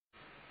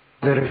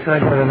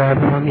رسالة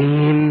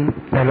للعبرانيين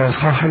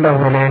الإصحاح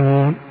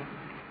الأولاني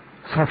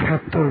صفحة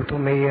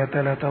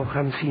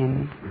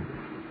 353.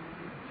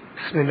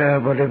 بسم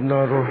الله والابن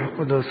والروح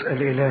القدس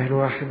الإله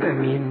الواحد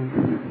أمين.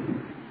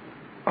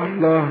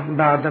 الله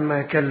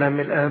بعدما كلم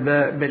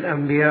الآباء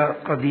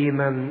بالأنبياء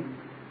قديما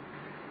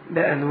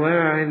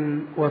بأنواع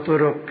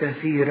وطرق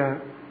كثيرة،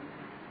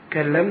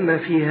 كلمنا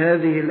في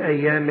هذه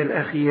الأيام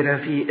الأخيرة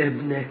في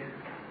ابنه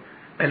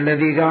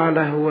الذي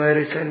جعله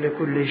وارثا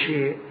لكل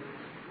شيء،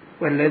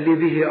 والذي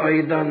به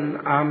أيضا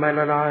عمل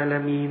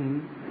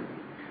العالمين،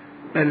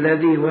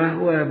 الذي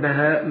وهو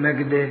بهاء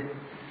مجده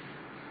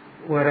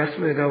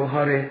ورسم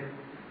جوهره،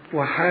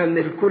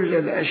 وحامل كل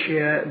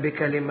الأشياء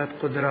بكلمة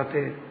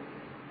قدرته،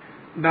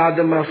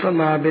 بعدما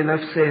صنع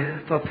بنفسه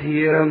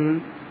تطهيرا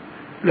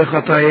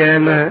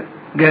لخطايانا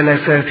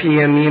جلس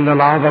في يمين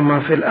العظمة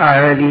في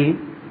الأعالي،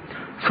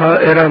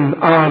 صائرا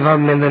أعظم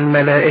من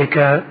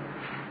الملائكة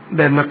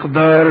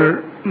بمقدار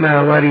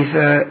ما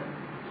ورث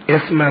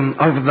اسما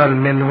أفضل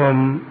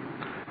منهم.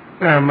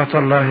 نعمة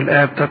الله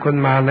الآب تكن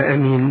معنا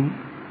أمين.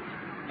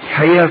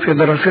 الحقيقة في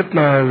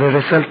دراستنا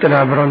لرسالة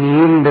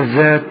العبرانيين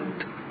بالذات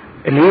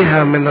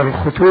ليها من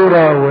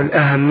الخطورة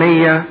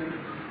والأهمية،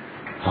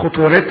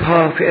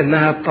 خطورتها في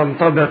أنها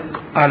تنطبق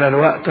على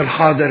الوقت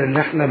الحاضر اللي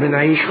احنا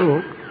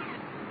بنعيشه،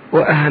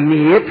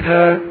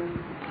 وأهميتها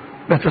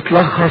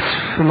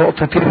بتتلخص في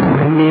نقطتين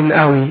مهمين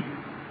قوي.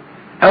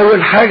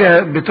 أول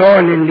حاجة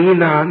بتعلن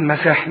لينا عن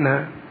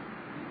مسيحنا.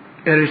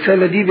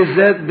 الرسالة دي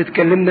بالذات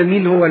بتكلمنا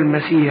مين هو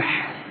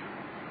المسيح،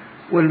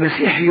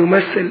 والمسيح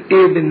يمثل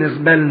ايه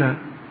بالنسبة لنا.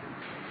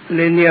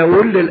 لاني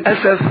اقول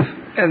للأسف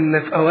ان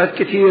في اوقات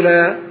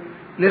كتيرة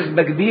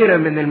نسبة كبيرة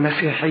من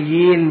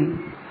المسيحيين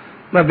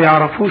ما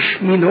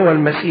بيعرفوش مين هو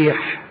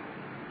المسيح.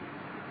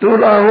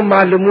 تقول هم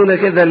علمونا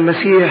كده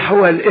المسيح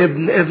هو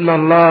الابن، ابن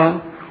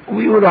الله،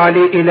 ويقولوا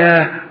عليه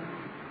اله،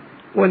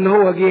 وان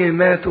هو جه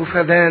مات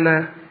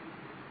وفدانا.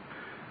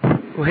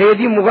 وهي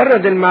دي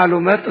مجرد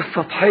المعلومات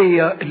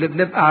السطحية اللي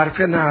بنبقى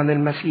عارفينها عن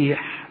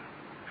المسيح.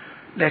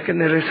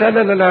 لكن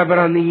الرسالة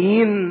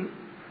للعبرانيين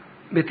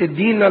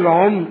بتدينا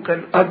العمق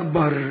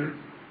الأكبر،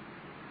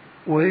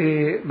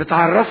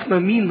 وبتعرفنا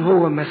مين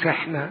هو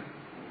مسيحنا.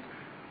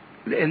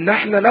 لأن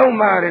احنا لو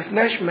ما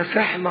عرفناش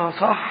مسيحنا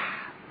صح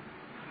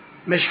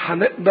مش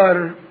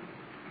هنقدر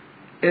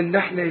ان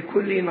احنا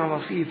يكون لنا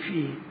نصيب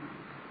فيه.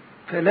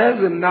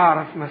 فلازم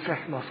نعرف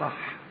مسيحنا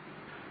صح.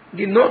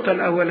 دي النقطة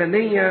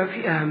الأولانية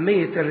في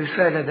أهمية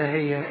الرسالة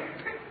دهية.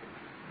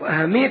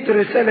 وأهمية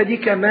الرسالة دي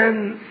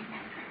كمان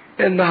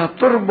إنها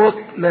تربط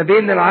ما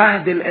بين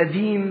العهد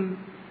القديم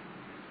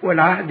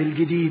والعهد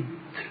الجديد.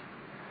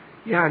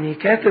 يعني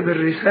كاتب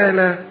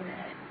الرسالة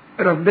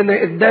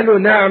ربنا اداله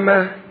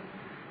نعمة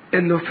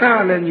إنه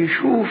فعلا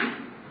يشوف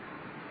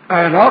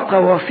علاقة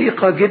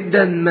وثيقة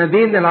جدا ما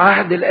بين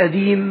العهد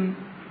القديم،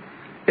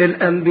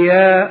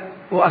 الأنبياء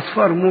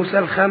وأسفار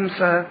موسى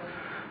 5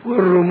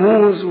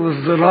 والرموز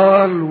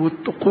والظلال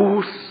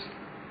والطقوس،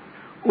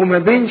 وما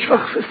بين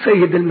شخص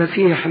السيد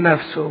المسيح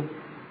نفسه.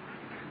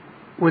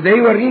 وده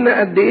يورينا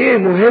قد ايه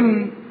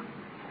مهم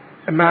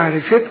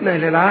معرفتنا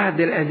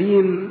للعهد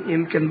القديم.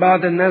 يمكن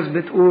بعض الناس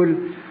بتقول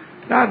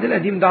العهد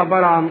القديم ده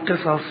عبارة عن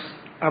قصص،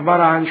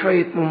 عبارة عن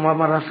شوية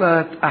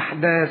ممارسات،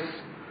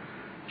 أحداث،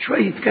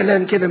 شوية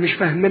كلام كده مش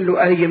فاهمين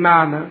له أي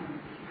معنى.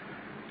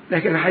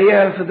 لكن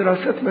الحقيقة في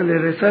دراستنا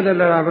للرسالة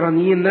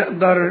للعبرانيين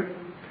نقدر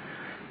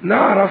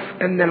نعرف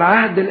ان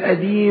العهد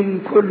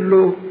القديم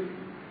كله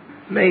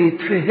ما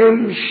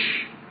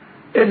يتفهمش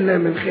الا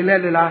من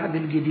خلال العهد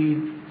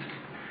الجديد،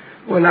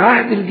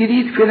 والعهد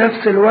الجديد في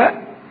نفس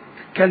الوقت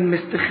كان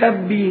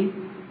مستخبي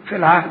في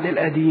العهد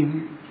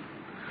القديم.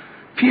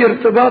 في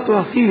ارتباط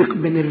وثيق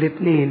بين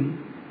الاتنين،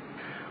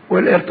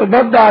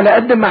 والارتباط ده على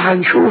قد ما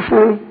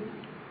هنشوفه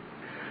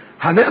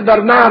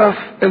هنقدر نعرف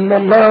ان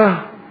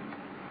الله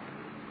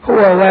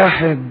هو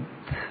واحد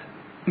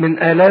من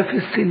آلاف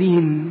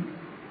السنين.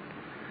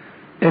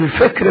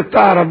 الفكر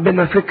بتاع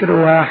ربنا فكر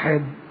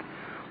واحد،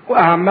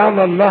 وأعمال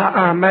الله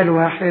أعمال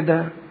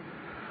واحدة،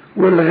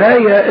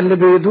 والغاية اللي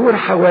بيدور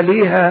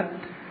حواليها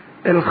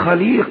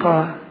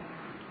الخليقة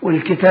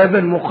والكتاب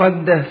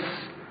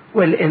المقدس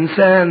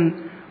والإنسان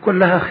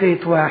كلها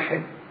خيط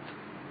واحد.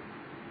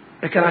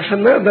 لكن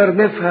عشان نقدر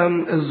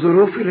نفهم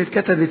الظروف اللي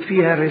اتكتبت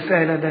فيها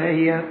الرسالة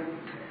دهية،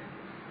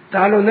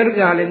 تعالوا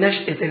نرجع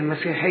لنشأة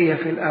المسيحية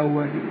في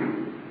الأول.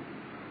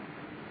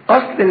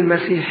 أصل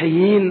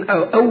المسيحيين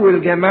أو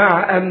أول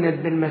جماعة أمنت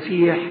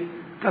بالمسيح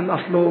كان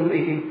أصلهم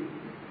إيه؟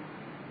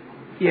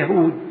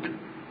 يهود.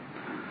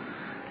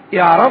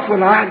 يعرفوا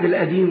العهد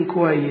القديم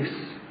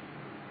كويس،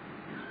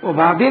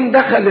 وبعدين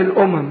دخل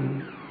الأمم.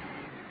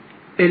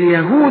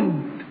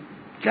 اليهود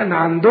كان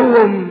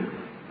عندهم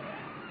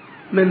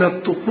من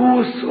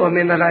الطقوس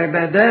ومن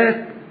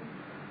العبادات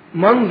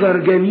منظر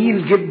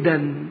جميل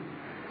جدا.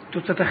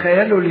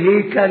 تتخيلوا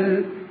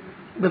الهيكل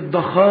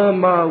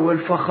بالضخامة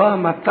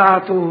والفخامة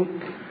بتاعته،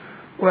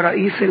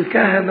 ورئيس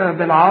الكهنة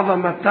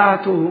بالعظمة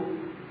بتاعته،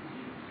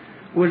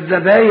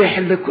 والذبايح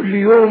اللي كل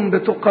يوم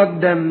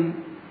بتقدم،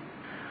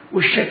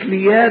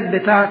 والشكليات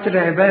بتاعت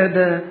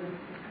العبادة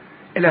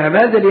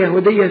العبادة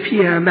اليهودية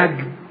فيها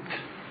مجد،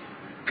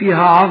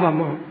 فيها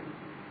عظمة.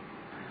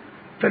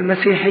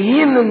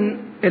 فالمسيحيين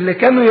اللي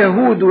كانوا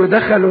يهود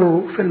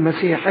ودخلوا في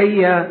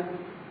المسيحية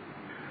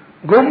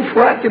جم في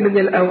وقت من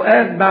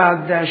الأوقات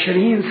بعد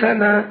 20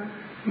 سنة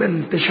من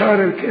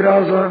انتشار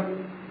الكرازة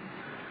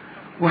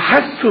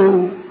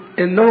وحسوا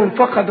انهم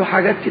فقدوا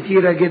حاجات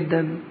كتيرة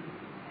جدا.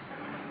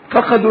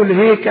 فقدوا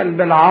الهيكل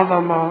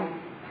بالعظمة،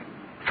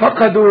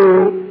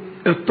 فقدوا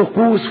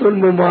الطقوس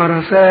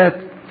والممارسات،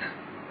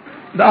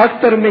 ده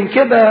اكتر من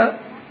كده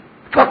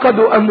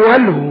فقدوا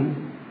اموالهم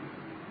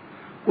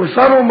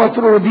وصاروا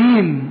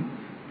مطرودين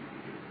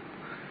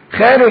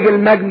خارج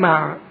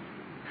المجمع.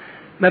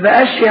 ما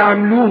بقاش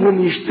يعملوهم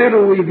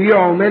يشتروا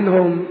ويبيعوا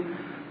منهم،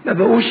 ما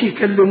بقوش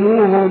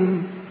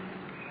يكلموهم،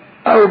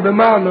 او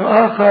بمعنى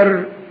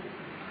اخر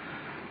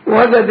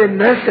وجد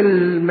الناس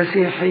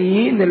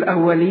المسيحيين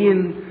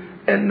الاولين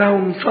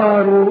انهم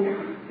صاروا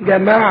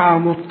جماعة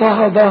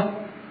مضطهدة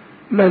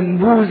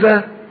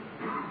منبوذة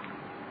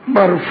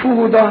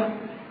مرفوضة،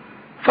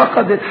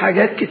 فقدت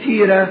حاجات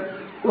كتيرة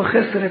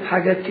وخسرت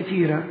حاجات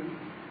كتيرة.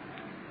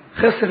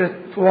 خسرت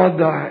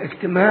وضع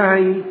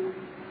اجتماعي،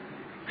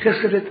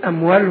 خسرت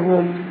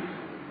اموالهم،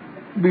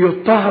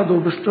 بيضطهدوا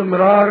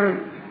باستمرار.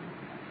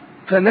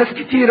 فناس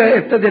كتيرة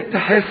ابتدت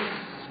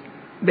تحس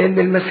بان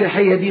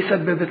المسيحية دي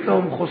سببت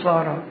لهم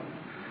خسارة،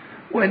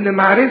 وان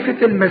معرفة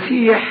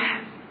المسيح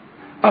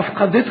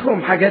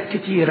افقدتهم حاجات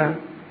كتيرة.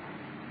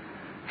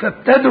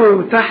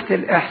 فابتدوا تحت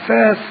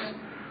الاحساس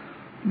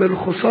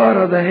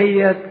بالخسارة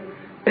دهيت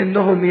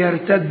انهم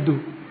يرتدوا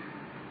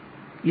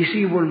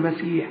يسيبوا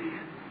المسيح.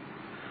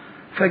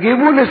 فجه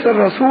بولس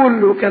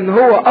الرسول وكان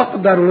هو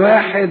اقدر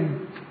واحد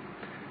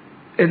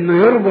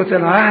انه يربط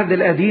العهد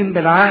القديم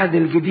بالعهد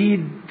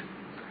الجديد،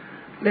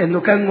 لانه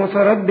كان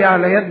متربي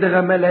على يد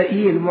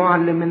غملائيل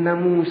معلم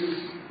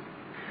الناموس.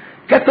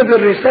 كتب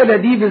الرسالة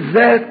دي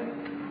بالذات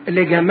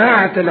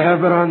لجماعة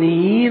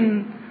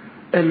العبرانيين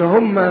اللي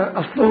هم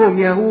اصلهم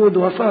يهود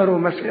وصاروا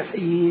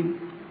مسيحيين،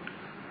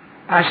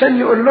 عشان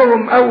يقول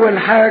لهم اول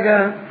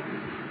حاجة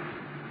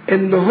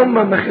ان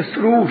هم ما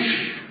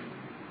خسروش،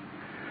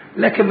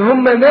 لكن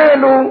هم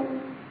نالوا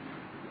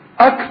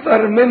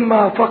اكثر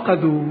مما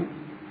فقدوا،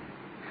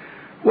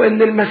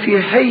 وان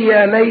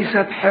المسيحية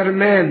ليست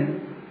حرمان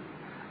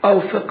او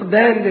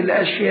فقدان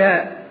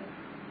للاشياء،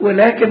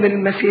 ولكن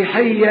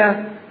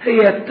المسيحية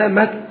هي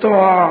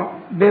التمتع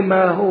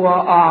بما هو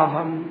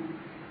اعظم.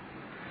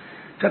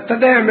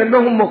 فابتدى يعمل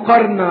لهم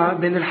مقارنة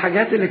بين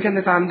الحاجات اللي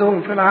كانت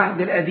عندهم في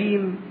العهد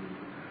القديم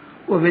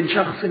وبين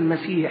شخص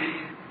المسيح،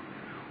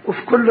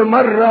 وفي كل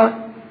مرة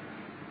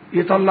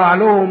يطلع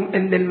لهم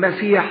ان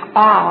المسيح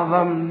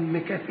اعظم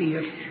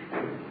بكثير.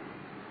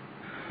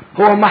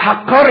 هو ما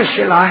حقرش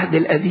العهد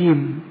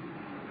القديم،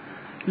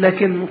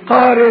 لكن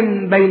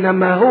قارن بين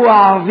ما هو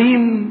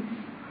عظيم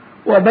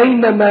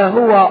وبين ما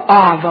هو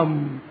اعظم.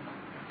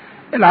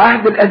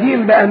 العهد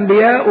القديم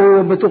بانبيائه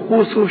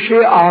وبطقوسه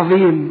شيء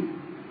عظيم،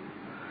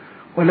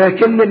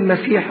 ولكن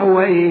المسيح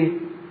هو ايه؟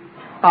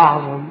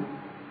 اعظم.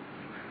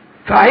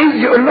 فعايز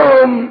يقول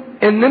لهم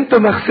ان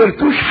انتم ما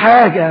خسرتوش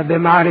حاجة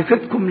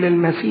بمعرفتكم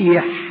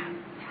للمسيح،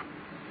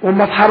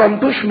 وما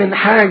اتحرمتوش من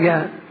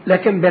حاجة،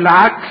 لكن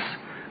بالعكس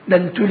ده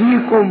انتوا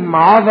ليكم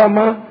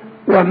عظمة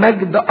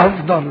ومجد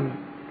افضل.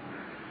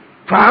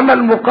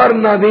 فعمل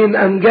مقارنة بين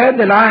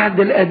امجاد العهد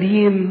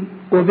القديم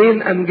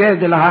وبين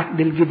امجاد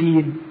العهد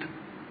الجديد.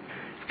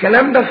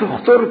 الكلام ده في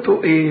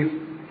خطورته ايه؟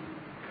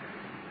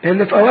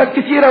 ان في اوقات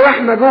كتيرة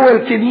واحنا جوه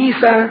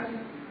الكنيسة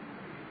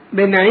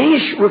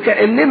بنعيش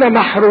وكأننا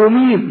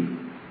محرومين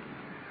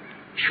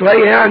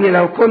شوية. يعني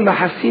لو كنا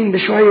حاسين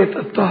بشوية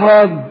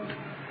اضطهاد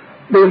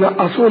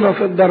بينقصونا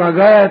في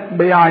الدرجات،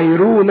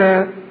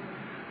 بيعايرونا،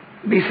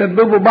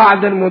 بيسببوا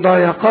بعض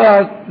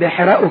المضايقات،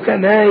 بيحرقوا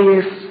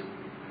كنايس،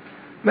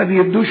 ما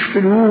بيدوش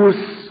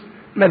فلوس،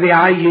 ما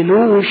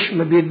بيعينوش،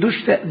 ما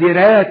بيدوش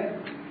تقديرات.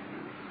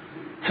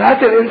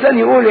 ساعات الانسان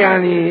يقول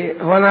يعني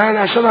هو انا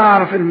عشان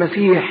اعرف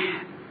المسيح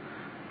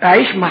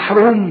اعيش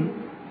محروم؟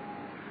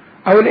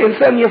 او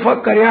الانسان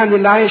يفكر يعني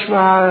اللي عايش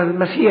مع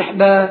المسيح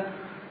ده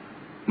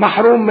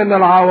محروم من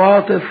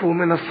العواطف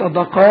ومن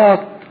الصداقات،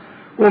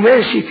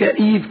 وماشي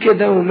كئيب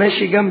كده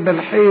وماشي جنب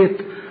الحيط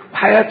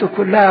وحياته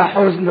كلها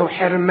حزن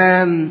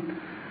وحرمان.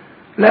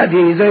 لا،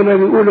 دي زي ما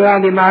بيقولوا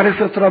يعني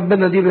معرفة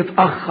ربنا دي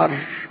بتأخر،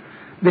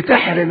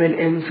 بتحرم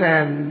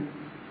الإنسان.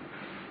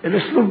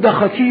 الأسلوب ده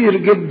خطير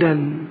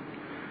جدا،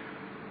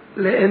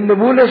 لأن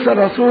بولس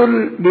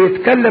الرسول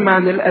بيتكلم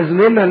عن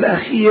الأزمنة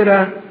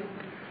الأخيرة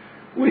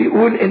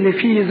ويقول إن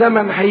في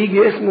زمن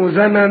هيجي اسمه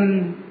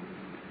زمن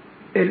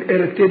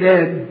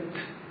الارتداد،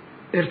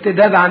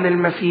 ارتداد عن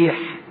المسيح.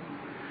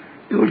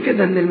 يقول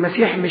كده إن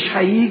المسيح مش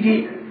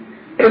هيجي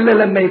إلا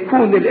لما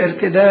يكون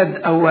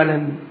الارتداد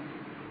أولا.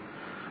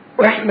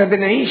 وإحنا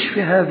بنعيش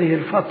في هذه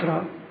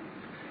الفترة،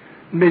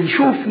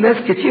 بنشوف ناس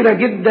كتيرة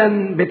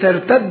جدا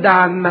بترتد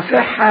عن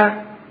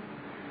مسيحها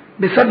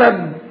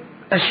بسبب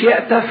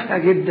أشياء تافهة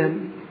جدا،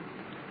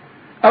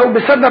 أو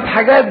بسبب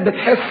حاجات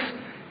بتحس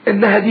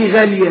إنها دي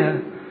غالية،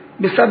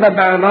 بسبب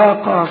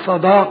علاقة،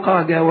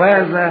 صداقة،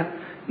 جوازة،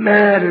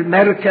 مال،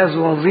 مركز،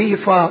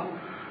 وظيفة،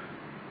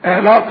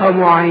 علاقة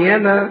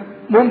معينة،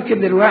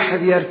 ممكن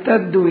الواحد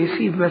يرتد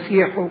ويسيب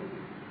مسيحه.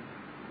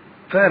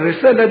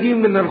 فالرسالة دي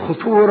من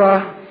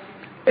الخطورة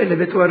اللي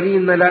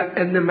بتورينا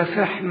لا، ان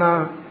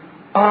مسيحنا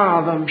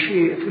اعظم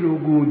شيء في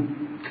الوجود،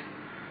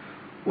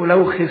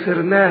 ولو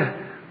خسرناه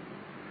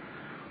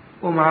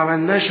وما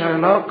عملناش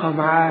علاقة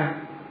معاه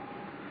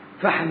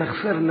فاحنا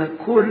خسرنا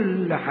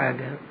كل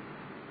حاجة.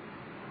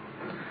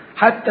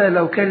 حتى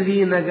لو كان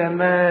لينا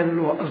جمال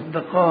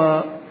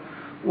واصدقاء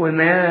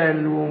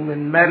ونال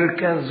ومن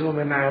مركز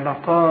ومن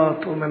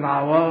علاقات ومن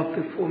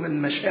عواطف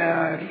ومن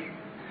مشاعر،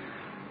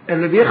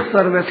 اللي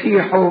بيخسر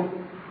مسيحه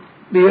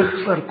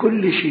بيخسر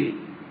كل شيء.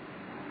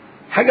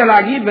 حاجة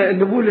العجيبة ان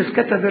بولس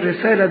كتب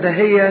الرسالة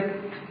دهيت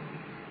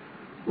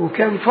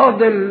وكان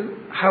فاضل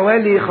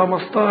حوالي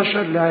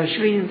 15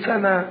 ل20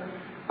 سنة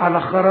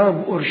على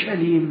خراب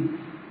أورشليم.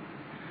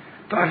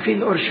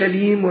 تعرفين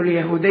أورشليم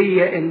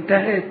واليهودية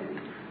انتهت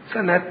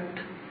سنة،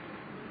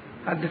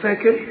 حد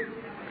فاكر؟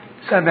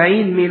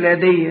 70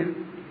 ميلادية.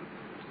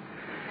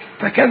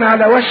 فكان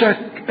على وشك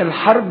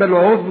الحرب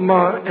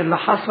العظمى اللي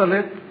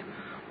حصلت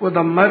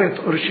ودمرت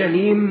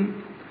أورشليم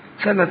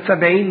سنة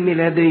 70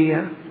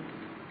 ميلادية.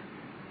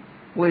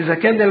 وإذا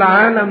كان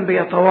العالم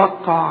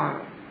بيتوقع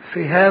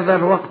في هذا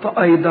الوقت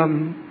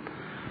أيضا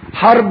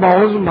حرب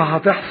عظمى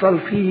هتحصل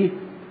فيه،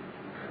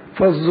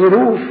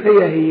 فالظروف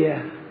هي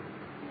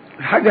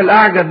الحاجة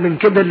الأعجب من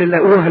كده اللي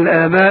لقوها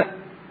الآباء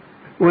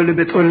واللي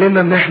بتقول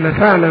لنا ان احنا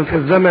فعلا في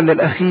الزمن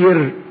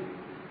الأخير،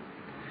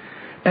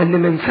 ان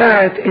من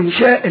ساعة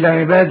انشاء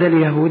العبادة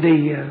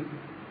اليهودية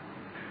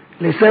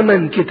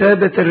لزمن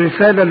كتابة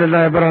الرسالة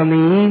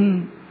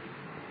للعبرانيين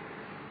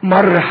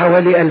مر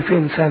حوالي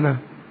 2000 سنة.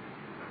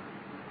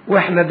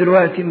 واحنا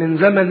دلوقتي من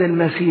زمن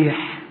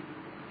المسيح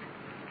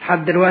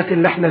لحد دلوقتي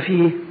اللي احنا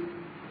فيه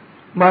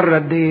مر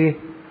قد ايه؟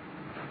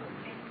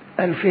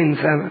 2000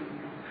 سنة.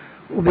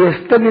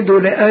 وبيستندوا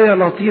لآية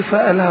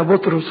لطيفة قالها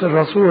بطرس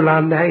الرسول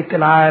عن نهاية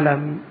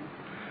العالم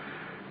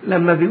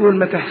لما بيقول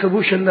ما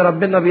تحسبوش ان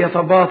ربنا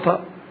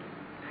بيتباطأ،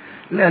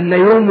 لأن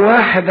يوم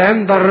واحد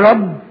عند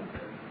الرب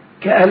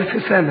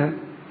ك1000 سنة،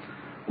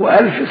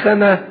 و1000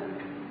 سنة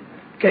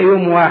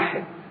كيوم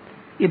واحد.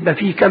 يبقى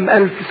في كم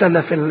 1000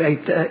 سنة في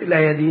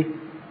الآية دي؟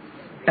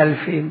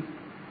 2000.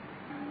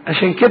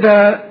 عشان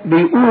كده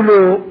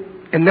بيقولوا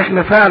ان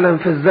احنا فعلا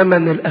في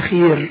الزمن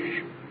الأخير.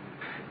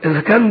 إذا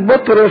كان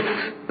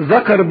بطرس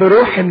ذكر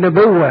بروح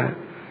النبوة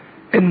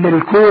ان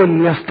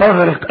الكون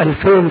يستغرق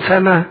 2000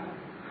 سنة،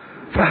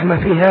 فاحنا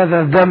في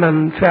هذا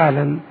الزمن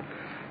فعلا،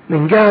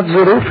 من جهة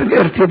ظروف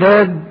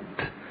الارتداد،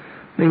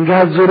 من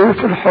جهة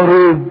ظروف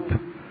الحروب،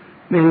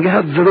 من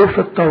جهة ظروف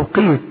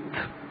التوقيت،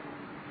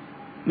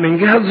 من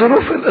جهة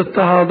ظروف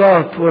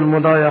الاضطهادات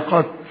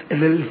والمضايقات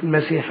اللي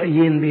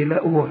المسيحيين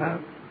بيلاقوها.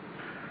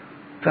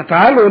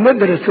 فتعالوا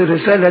ندرس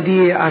الرسالة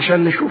دي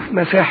عشان نشوف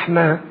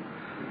مسيحنا،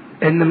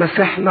 ان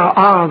مسيحنا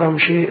اعظم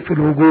شيء في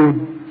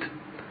الوجود.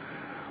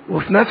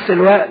 وفي نفس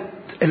الوقت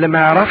اللي ما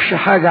يعرفش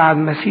حاجة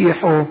عن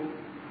مسيحه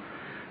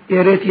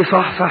ياريت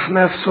يصحصح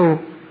نفسه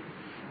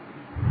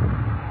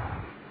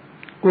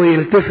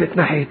ويلتفت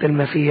ناحية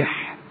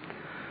المسيح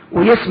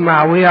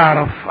ويسمع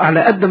ويعرف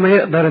على قد ما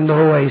يقدر ان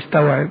هو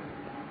يستوعب.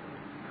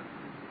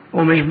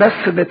 ومش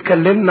بس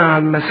بتكلمنا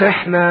عن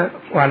مسيحنا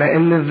وعلى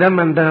ان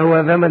الزمن ده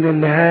هو زمن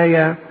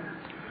النهاية،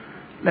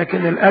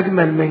 لكن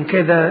الاجمل من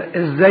كده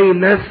ازاي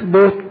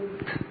نثبت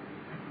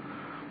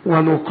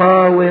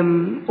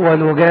ونقاوم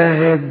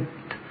ونجاهد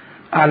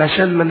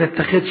علشان ما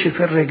نتخدش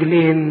في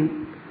الرجلين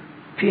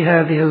في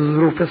هذه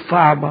الظروف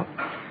الصعبة.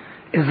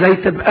 ازاي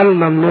تبقى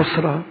لنا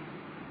النصرة.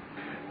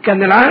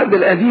 كان العهد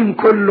القديم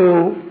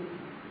كله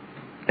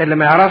اللي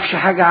ما يعرفش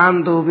حاجة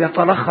عنده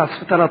بيتلخص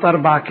في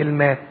 3-4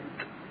 كلمات.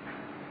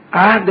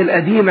 عهد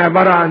القديم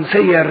عبارة عن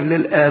سير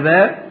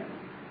للآباء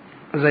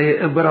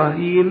زي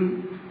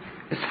إبراهيم،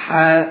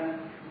 إسحاق،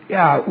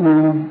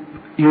 يعقوب،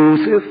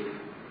 يوسف.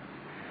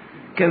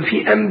 كان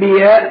في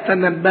أنبياء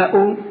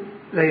تنبأوا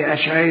زي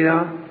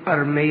أشعياء،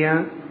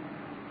 أرميا.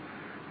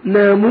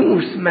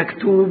 ناموس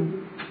مكتوب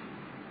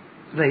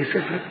زي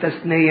سفر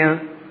التثنية.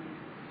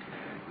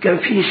 كان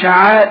في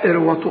شعائر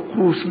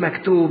وطقوس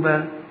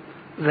مكتوبة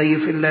زي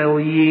في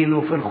اللاويين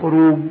وفي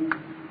الخروج.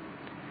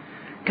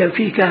 كان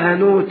في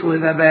كهنوت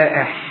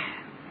وذبائح.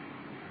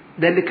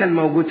 ده اللي كان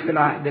موجود في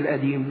العهد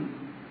القديم.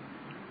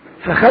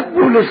 فخد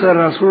بولس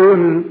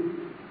الرسول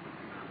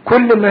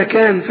كل ما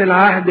كان في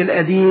العهد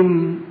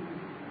القديم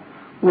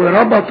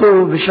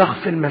وربطه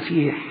بشخص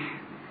المسيح.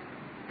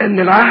 ان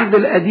العهد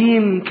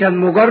القديم كان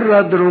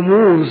مجرد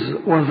رموز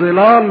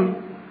وظلال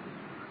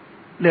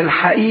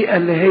للحقيقة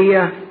اللي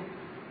هي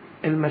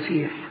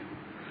المسيح.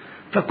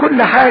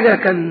 فكل حاجة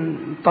كان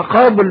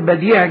تقابل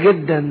بديع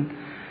جدا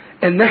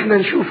ان احنا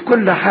نشوف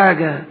كل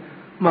حاجة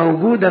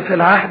موجودة في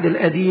العهد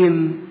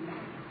القديم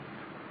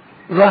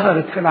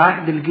ظهرت في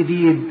العهد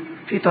الجديد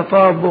في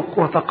تطابق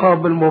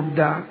وتقابل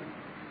مبدع.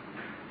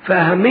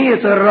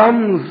 فأهمية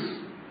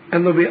الرمز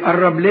انه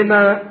بيقرب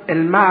لنا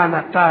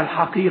المعنى بتاع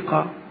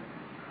الحقيقة.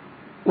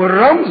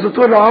 والرمز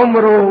طول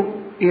عمره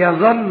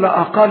يظل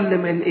اقل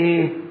من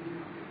ايه؟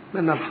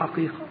 من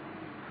الحقيقة.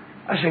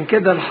 عشان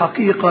كده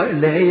الحقيقة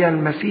اللي هي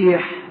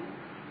المسيح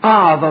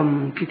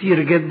أعظم كتير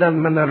جدا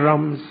من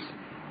الرمز.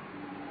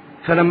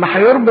 فلما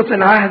هيربط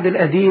العهد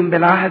القديم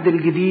بالعهد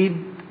الجديد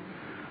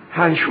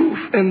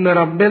هنشوف ان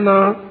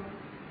ربنا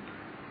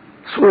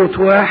صوت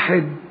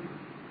واحد،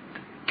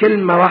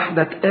 كلمة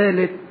واحدة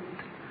اتقالت،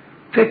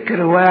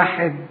 فكر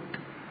واحد،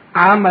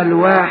 عمل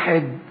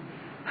واحد،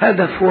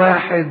 هدف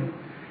واحد،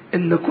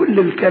 ان كل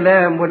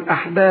الكلام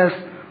والاحداث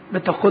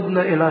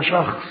بتقودنا الى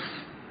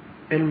شخص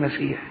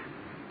المسيح.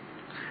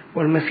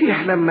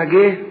 والمسيح لما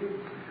جه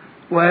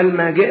وقال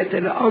ما جئت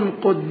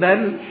لأنقض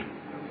بل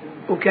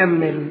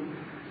أكمل،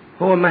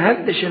 هو ما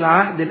هدش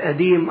العهد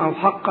القديم او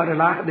حقر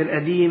العهد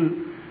القديم،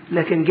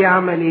 لكن جه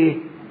عمل ايه؟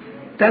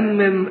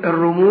 تمم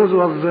الرموز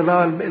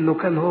والظلال بانه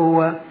كان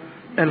هو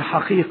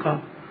الحقيقة.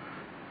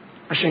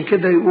 عشان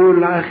كده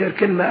يقول اخر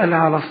كلمة قالها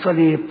على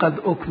الصليب قد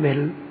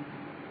اكمل.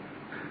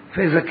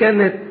 فاذا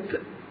كانت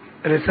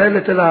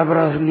رسالة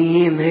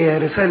العبرانيين هي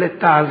رسالة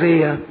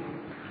تعزية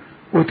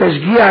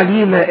وتشجيع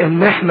لينا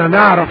ان احنا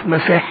نعرف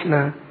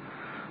مسيحنا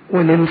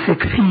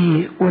ونمسك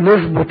فيه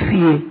ونثبت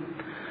فيه،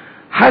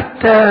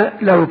 حتى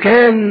لو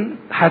كان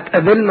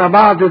هتقابلنا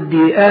بعض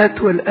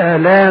الضيقات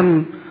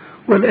والآلام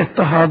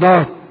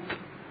والاضطهادات.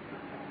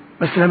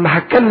 بس لما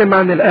هتكلم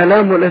عن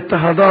الآلام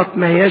والاضطهادات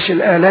ما هياش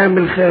الآلام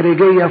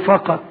الخارجية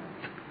فقط،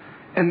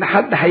 ان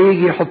حد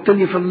هيجي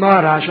يحطني في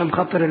النار عشان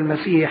خاطر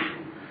المسيح،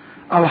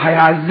 او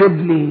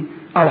هيعذبني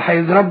او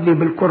هيضربني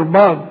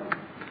بالكرباج.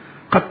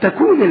 قد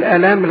تكون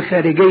الآلام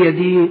الخارجية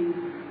دي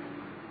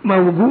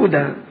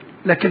موجودة،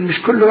 لكن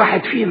مش كل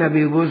واحد فينا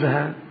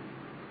بيجوزها.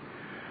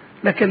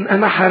 لكن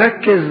انا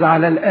هركز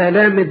على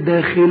الآلام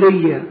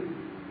الداخلية،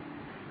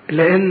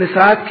 لان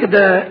ساعات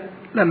كده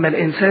لما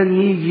الانسان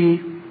يجي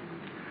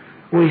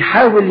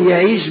ويحاول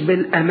يعيش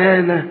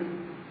بالامانة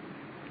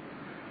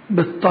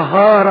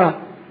بالطهارة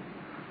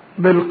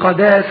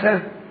بالقداسة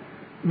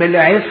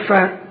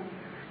بالعفة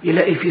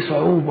يلاقي فيه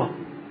صعوبة،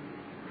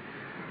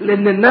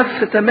 لان النفس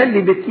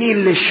تملي بتميل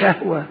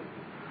للشهوة،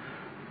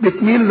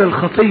 بتميل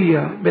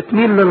للخطية،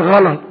 بتميل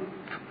للغلط،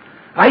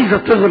 عايزة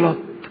تغلط.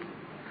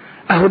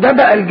 اهو ده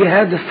بقى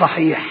الجهاد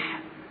الصحيح،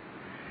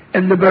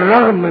 ان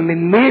بالرغم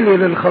من ميلي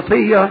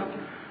للخطية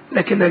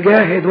لكن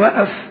اجاهد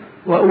وقف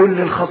واقول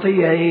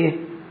للخطية ايه؟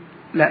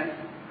 لا،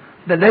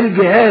 ده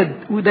الجهاد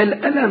وده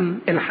الألم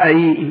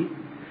الحقيقي.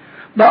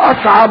 ده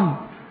اصعب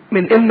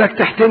من انك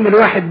تحتمل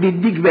واحد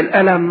بيديك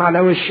بالألم على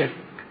وشك.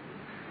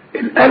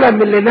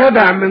 الألم اللي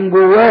نابع من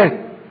جواك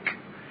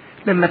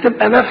لما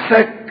تبقى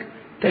نفسك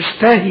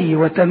تشتهي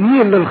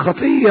وتميل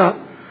للخطية،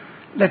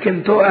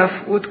 لكن تقف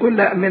وتقول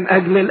لا، من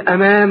اجل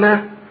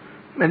الامانة،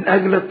 من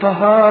اجل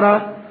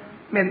الطهارة،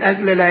 من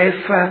اجل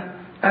العفة،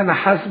 انا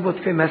هثبت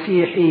في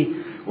مسيحي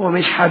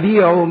ومش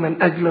هبيعه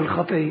من اجل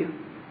الخطية.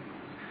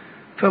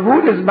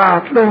 فبولس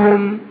بعت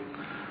لهم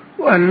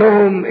وقال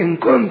لهم ان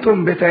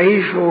كنتم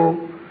بتعيشوا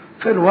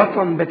في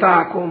الوطن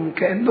بتاعكم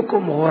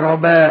كأنكم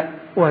غرباء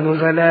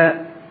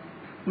ونزلاء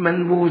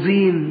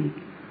منبوذين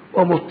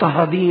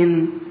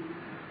ومضطهدين،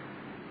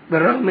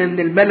 بالرغم ان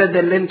البلد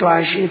اللي انتوا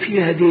عايشين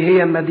فيها دي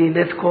هي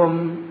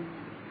مدينتكم،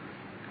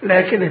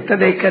 لكن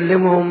ابتدى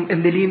يكلمهم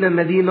ان لينا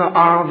مدينة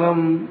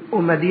اعظم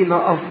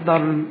ومدينة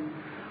افضل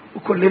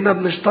وكلنا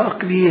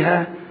بنشتاق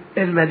ليها،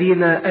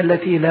 المدينة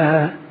التي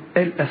لها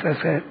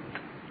الاساسات.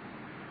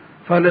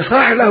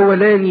 فالاصحاح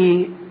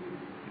الاولاني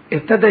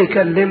ابتدى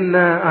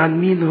يكلمنا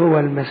عن مين هو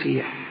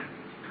المسيح.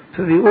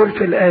 فبيقول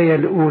في الآية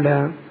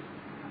الاولى: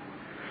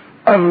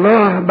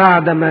 الله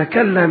بعدما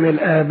كلم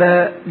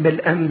الآباء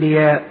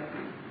بالأنبياء.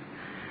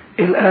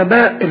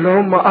 الآباء اللي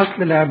هم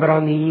أصل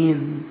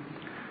العبرانيين،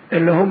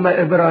 اللي هم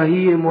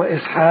إبراهيم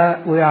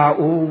وإسحاق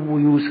ويعقوب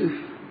ويوسف،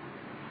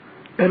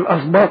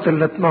 الأسباط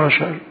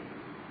ال12.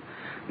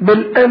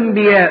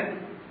 بالأنبياء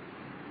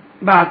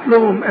بعت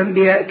لهم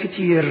أنبياء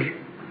كتير: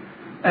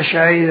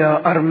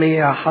 أشعياء،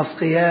 أرميا،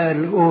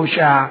 حزقيال،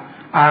 هوشع،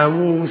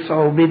 عاموس،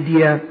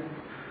 عبيدية،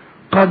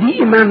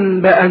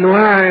 قديما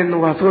بأنواع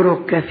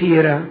وطرق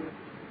كثيرة.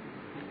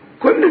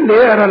 كل اللي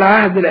يقرأ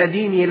العهد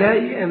القديم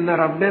يلاقي ان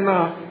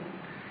ربنا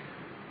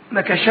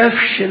ما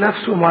كشفش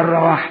نفسه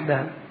مرة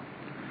واحدة،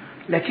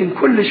 لكن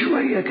كل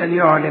شوية كان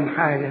يعلن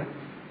حاجة.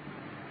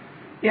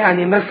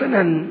 يعني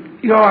مثلا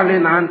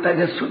يعلن عن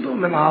تجسده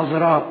من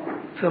عذراء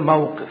في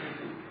موقف،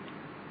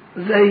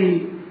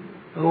 زي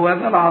هو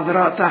ذا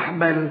العذراء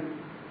تحبل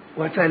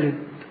وتلد.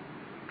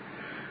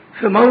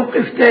 في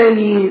موقف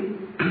تاني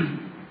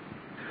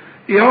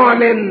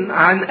يعلن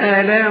عن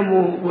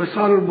آلامه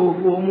وصلبه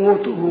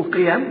وموته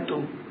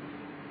وقيامته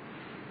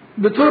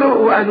بطرق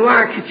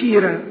وأنواع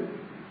كتيرة،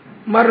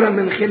 مرة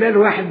من خلال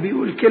واحد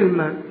بيقول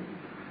كلمة،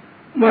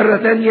 مرة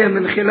تانية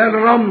من خلال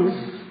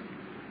رمز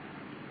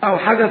أو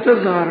حاجة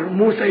تظهر.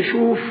 موسى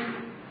يشوف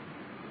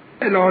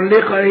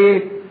العليقة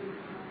إيه؟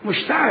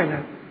 مشتعلة.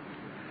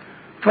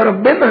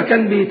 فربنا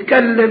كان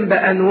بيتكلم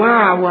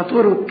بأنواع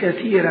وطرق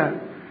كثيرة،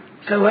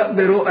 سواء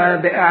برؤى،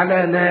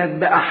 بإعلانات،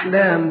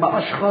 بأحلام،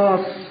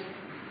 بأشخاص.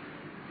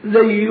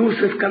 زي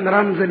يوسف كان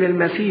رمز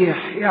للمسيح،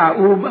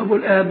 يعقوب أبو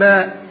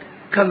الآباء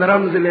كان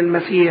رمز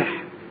للمسيح.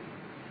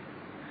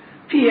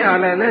 في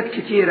اعلانات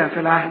كتيرة في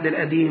العهد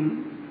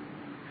القديم،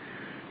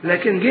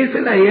 لكن جه في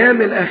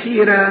الايام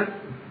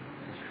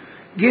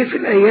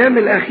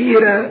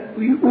الاخيرة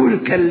ويقول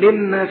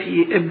كلمنا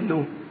في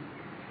ابنه.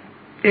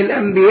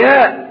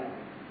 الانبياء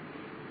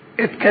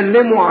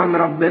اتكلموا عن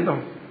ربنا،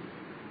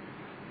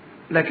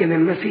 لكن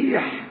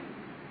المسيح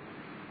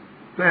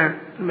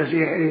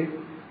ايه؟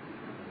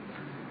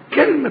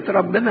 كلمة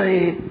ربنا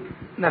ايه؟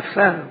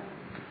 نفسها.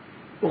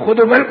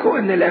 وخدوا بالكم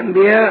ان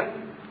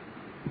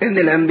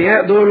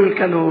الانبياء دول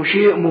كانوا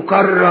شيء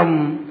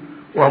مكرم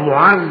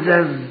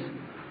ومعزز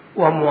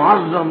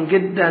ومعظم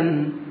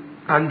جدا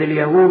عند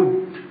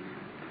اليهود.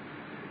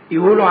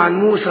 يقولوا عن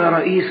موسى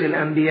رئيس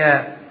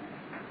الانبياء.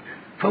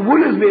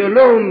 فبولس بيقول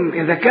لهم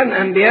اذا كان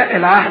انبياء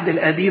العهد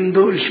القديم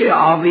دول شيء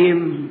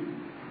عظيم،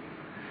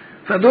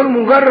 فدول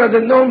مجرد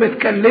انهم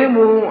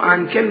اتكلموا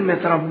عن كلمة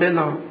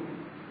ربنا،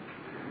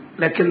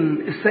 لكن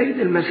السيد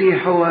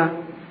المسيح هو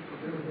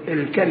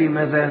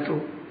الكلمة ذاته،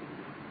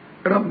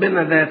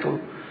 ربنا ذاته.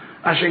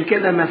 عشان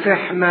كده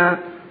مسيحنا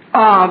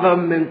اعظم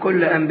من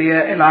كل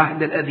انبياء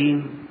العهد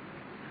القديم.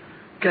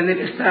 كان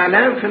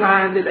الاستعلام في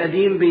العهد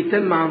القديم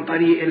بيتم عن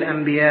طريق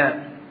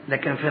الانبياء،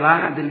 لكن في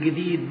العهد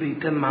الجديد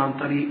بيتم عن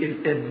طريق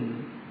الابن.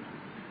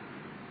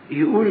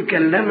 يقول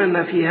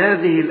كلمنا في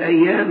هذه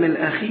الايام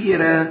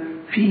الاخيرة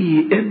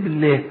في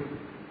ابنه.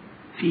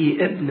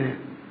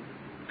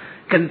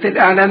 كانت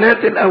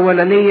الاعلانات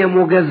الاولانية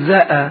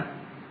مجزأة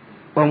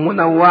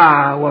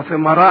ومنوعة وفي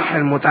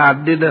مراحل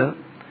متعددة،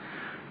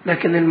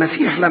 لكن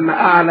المسيح لما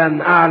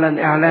اعلن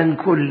اعلان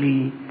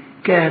كلي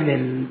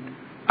كامل،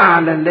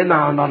 اعلن لنا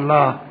عن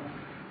الله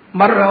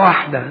مرة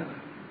واحدة.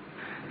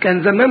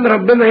 كان زمان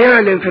ربنا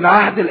يعلن في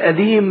العهد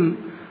القديم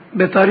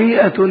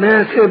بطريقة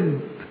تناسب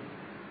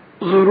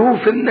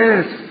ظروف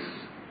الناس.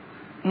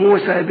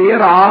 موسى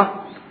بيرعى،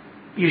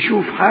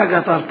 يشوف حاجة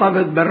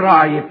ترتبط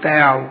بالرعي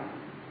بتاعه،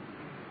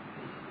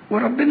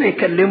 وربنا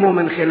يكلمه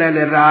من خلال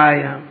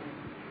الرعاية.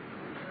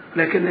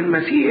 لكن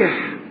المسيح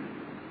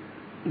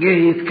جه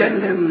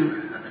يتكلم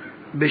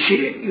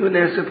بشيء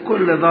يناسب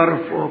كل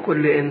ظرف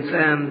وكل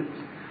إنسان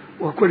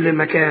وكل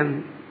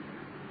مكان.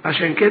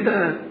 عشان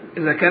كده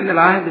إذا كان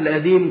العهد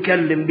القديم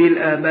كلم بيه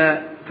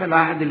الآباء،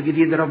 فالعهد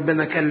الجديد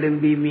ربنا كلم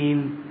بيه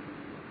مين؟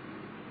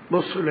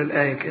 بصوا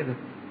للآية كده.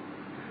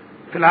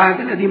 في العهد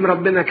القديم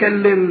ربنا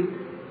كلم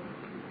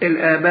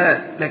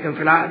الآباء، لكن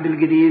في العهد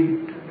الجديد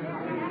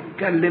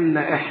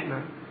كلمنا إحنا.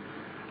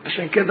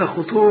 عشان كده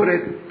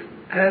خطورة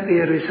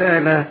هذه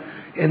الرسالة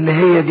إن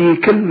هي دي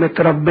كلمة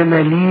ربنا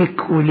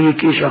ليك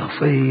وليكي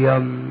شخصيا.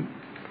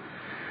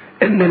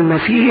 إن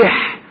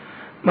المسيح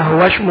ما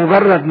هوش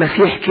مجرد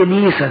مسيح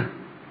كنيسة،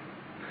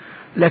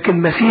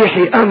 لكن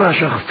مسيحي أنا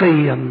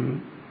شخصيا.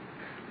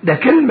 ده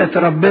كلمة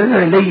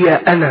ربنا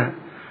ليا أنا،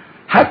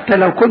 حتى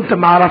لو كنت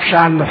معرفش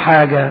عنه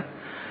حاجة،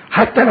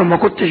 حتى لو ما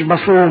كنتش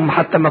بصوم،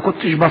 حتى ما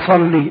كنتش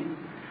بصلي،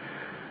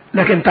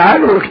 لكن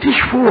تعالوا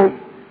اكتشفوا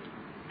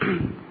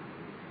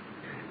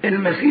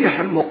المسيح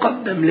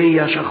المقدم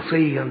ليا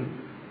شخصيا.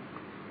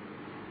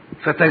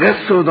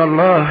 فتجسد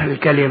الله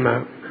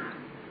الكلمة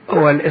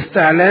هو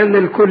الاستعلان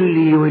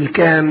الكلي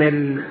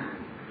والكامل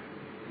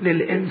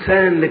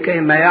للإنسان لكي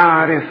ما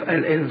يعرف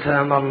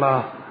الإنسان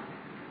الله،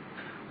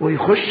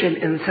 ويخش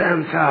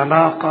الإنسان في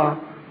علاقة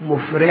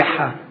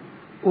مفرحة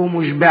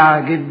ومشبعة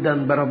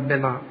جدا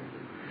بربنا.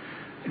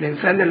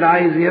 الإنسان اللي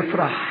عايز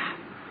يفرح،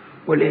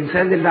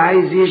 والإنسان اللي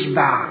عايز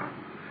يشبع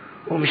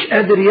ومش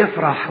قادر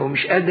يفرح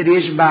ومش قادر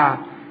يشبع،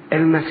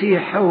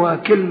 المسيح هو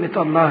كلمة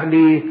الله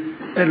ليه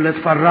اللي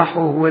تفرحه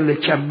واللي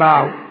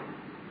تشبعه.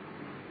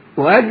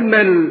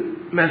 وأجمل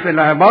ما في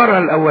العبارة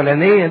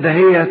الأولانية ده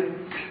هي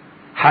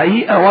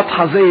حقيقة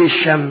واضحة زي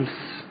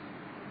الشمس.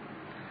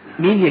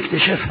 مين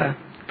يكتشفها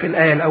في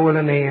الآية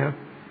الأولانية؟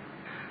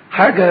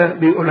 حاجة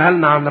بيقولها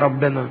لنا عن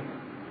ربنا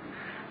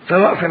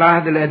سواء في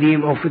العهد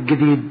القديم أو في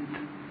الجديد.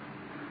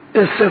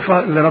 الصفة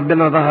اللي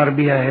ربنا ظهر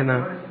بيها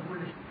هنا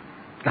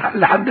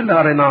لحد اللي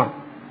قريناه.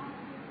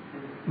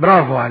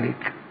 برافو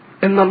عليك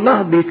إن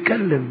الله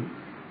بيتكلم.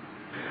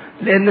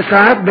 لأن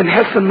ساعات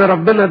بنحس إن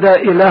ربنا ده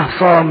إله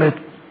صامت،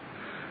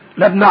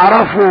 لا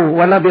بنعرفه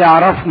ولا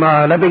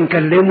بيعرفنا، لا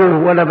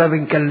بنكلمه ولا ما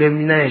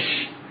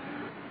بنكلمناش.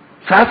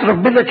 ساعات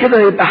ربنا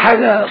كده يبقى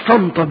حاجة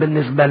صامتة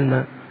بالنسبة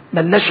لنا،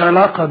 ملناش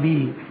علاقة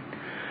بيه.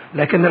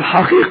 لكن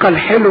الحقيقة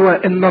الحلوة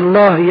إن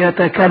الله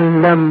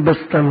يتكلم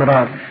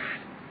باستمرار،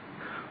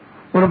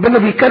 وربنا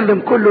بيكلم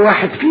كل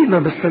واحد فينا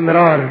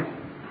باستمرار.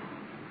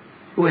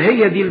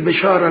 وهي دي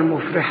البشارة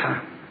المفرحة،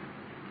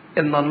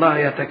 إن الله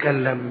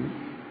يتكلم.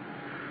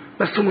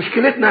 بس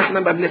مشكلتنا احنا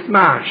ما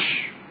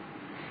بنسمعش،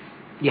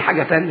 دي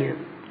حاجة تانية.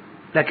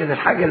 لكن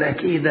الحاجة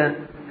الأكيدة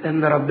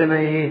إن ربنا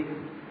إيه؟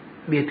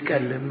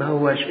 بيتكلم، ما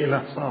هوش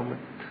إله صامت.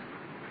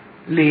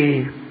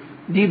 ليه؟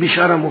 دي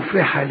بشارة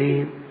مفرحة.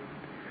 ليه؟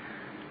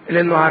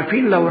 لأنه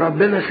عارفين لو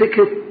ربنا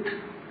سكت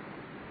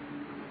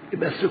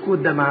يبقى السكوت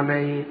ده معناه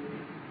إيه؟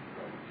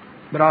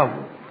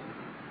 برافو.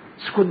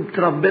 سكوت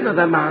ربنا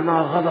ده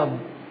معناه غضب.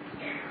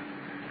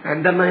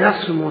 عندما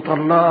يصمت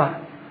الله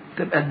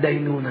تبقى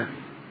الدينونة.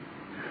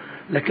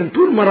 لكن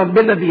طول ما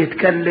ربنا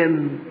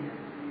بيتكلم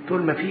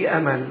طول ما في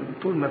أمل،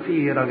 طول ما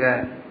في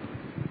رجاء.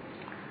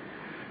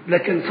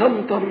 لكن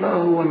صمت الله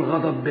هو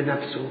الغضب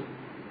بنفسه.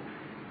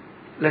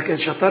 لكن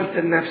شطارة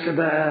النفس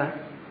بقى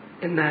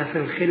إنها في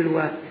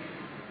الخلوة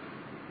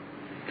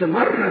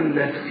تمرن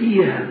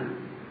نفسيها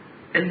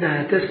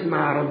إنها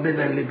تسمع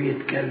ربنا اللي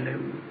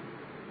بيتكلم.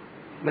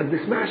 ما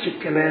بنسمعش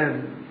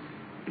الكلام،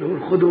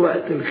 نقول خدوا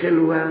وقت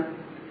الخلوة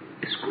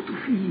اسكتوا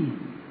فيه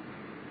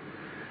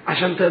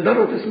عشان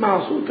تقدروا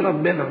تسمعوا صوت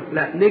ربنا.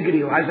 لا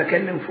نجري وعايز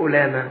اكلم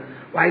فلانة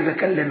وعايز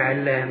اكلم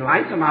علان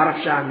وعايز ما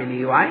اعرفش اعمل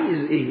ايه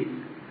وعايز ايه،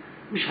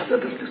 مش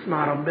هتقدر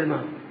تسمع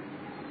ربنا.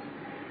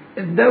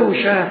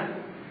 الدوشة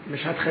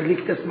مش هتخليك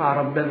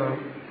تسمع ربنا.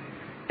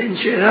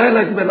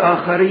 انشغالك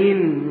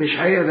بالاخرين مش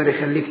هيقدر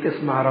يخليك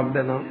تسمع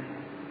ربنا.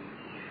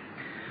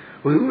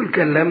 ويقول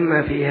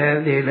كلمنا في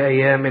هذه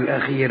الايام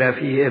الاخيرة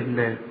في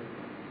ابنه.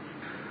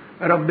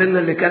 ربنا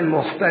اللي كان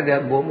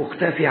محتجب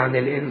ومختفي عن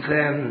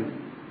الانسان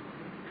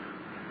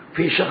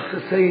في شخص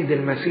السيد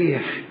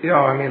المسيح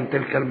يعلن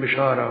تلك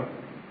البشارة.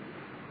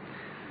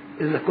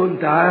 إذا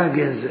كنت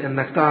عاجز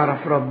إنك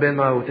تعرف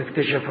ربنا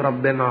وتكتشف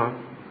ربنا،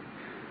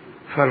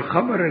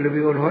 فالخبر اللي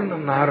بيقوله لنا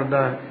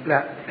النهاردة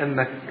لا،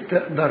 إنك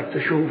تقدر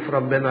تشوف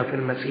ربنا في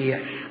المسيح.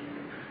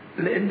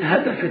 لأن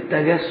هدف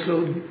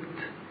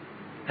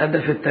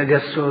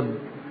التجسد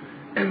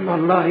إن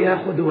الله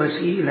ياخد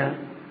وسيلة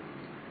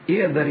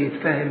يقدر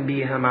يتفاهم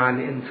بيها مع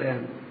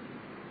الإنسان،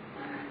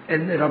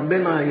 ان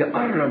ربنا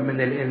يقرب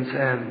من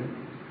الانسان،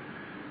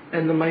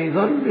 ان ما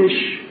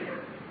يظلش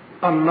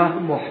الله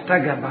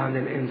محتجب عن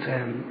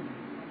الانسان.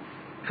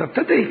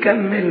 فابتدى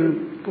يكمل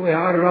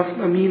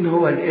ويعرفنا مين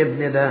هو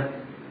الابن ده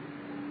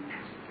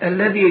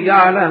الذي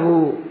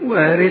جعله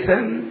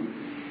وارثا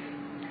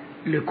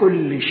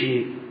لكل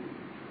شيء.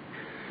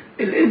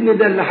 الابن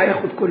ده اللي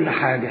هياخد كل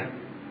حاجة،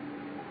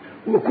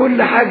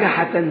 وكل حاجة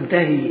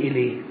هتنتهي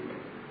إليه.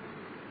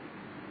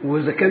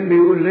 وإذا كان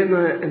بيقول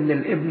لنا إن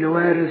الابن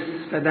وارث،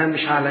 فده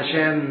مش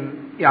علشان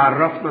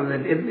يعرفنا إن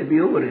الابن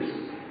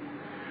بيورث،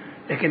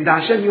 لكن ده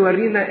عشان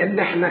يورينا إن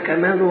إحنا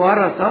كمان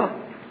ورثة.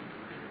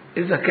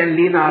 إذا كان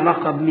لينا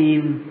علاقة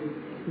بمين؟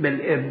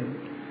 بالابن،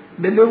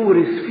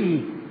 بنورث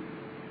فيه.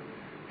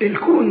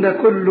 الكون ده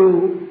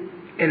كله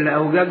اللي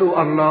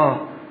أوجده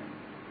الله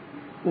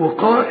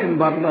وقائم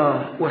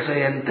بالله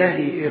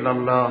وسينتهي إلى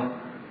الله،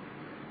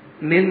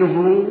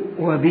 منه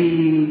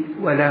وبه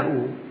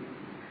وله.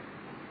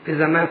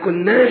 إذا ما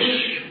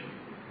كناش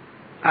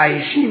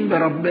عايشين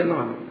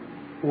بربنا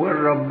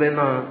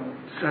والربنا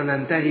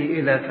سننتهي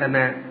إلى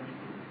فناء.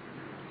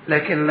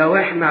 لكن لو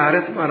احنا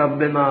عرفنا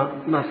ربنا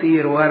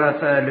نصير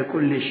ورثة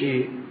لكل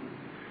شيء.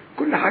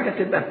 كل حاجة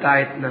تبقى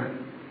بتاعتنا،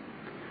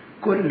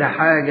 كل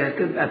حاجة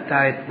تبقى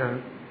بتاعتنا.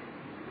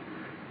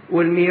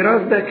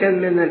 والميراث ده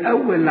كان من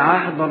الأول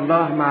عهد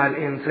الله مع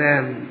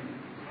الإنسان.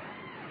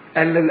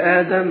 قال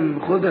لآدم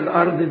خد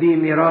الأرض دي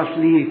ميراث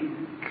ليك،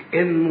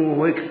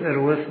 انمو واكثر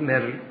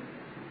واثمر.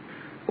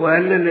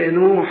 وقال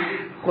لنوح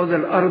خد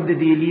الأرض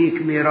دي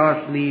ليك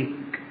ميراث ليك.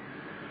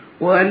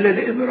 وقال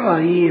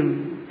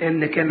لإبراهيم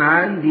إن كان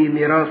عندي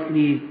ميراث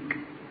ليك.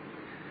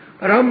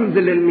 رمز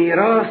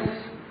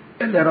للميراث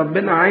اللي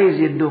ربنا عايز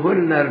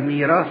يديهولنا،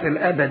 الميراث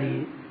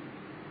الأبدي.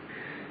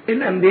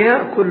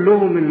 الأنبياء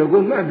كلهم اللي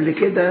جم قبل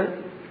كده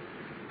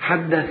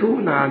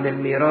حدثونا عن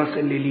الميراث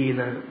اللي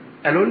لينا،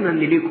 قالوا لنا إن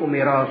ليكم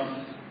ميراث.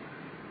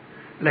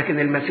 لكن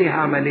المسيح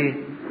عمل إيه؟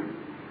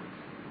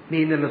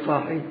 مين اللي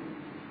صاحي؟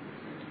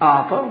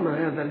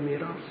 أعطانا هذا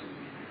الميراث.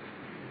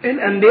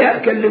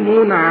 الأنبياء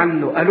كلمونا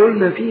عنه، قالوا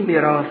لنا في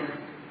ميراث،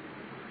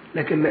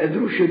 لكن ما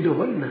قدروش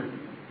يدوهولنا.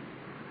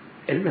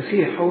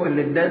 المسيح هو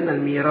اللي ادانا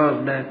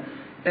الميراث ده،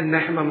 ان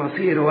احنا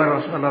نصير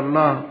ورثة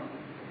لله،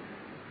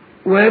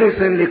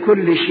 وارثا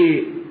لكل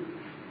شيء.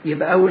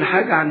 يبقى اول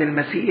حاجة عن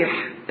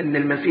المسيح ان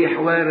المسيح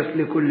وارث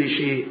لكل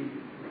شيء.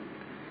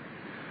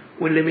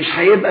 واللي مش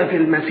هيبقى في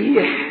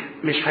المسيح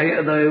مش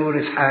هيقدر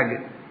يورث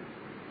حاجة،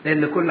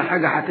 لان كل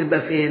حاجة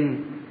هتبقى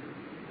فين؟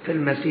 في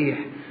المسيح.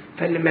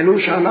 فاللي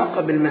ملوش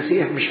علاقة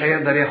بالمسيح مش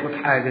هيقدر ياخد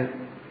حاجة.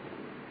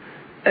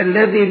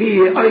 الذي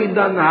به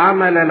أيضا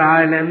عمل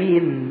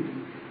العالمين.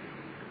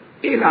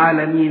 إيه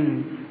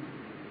العالمين؟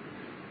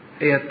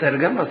 هي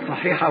الترجمة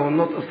الصحيحة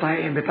والنطق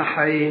الصحيح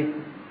بتاعها إيه؟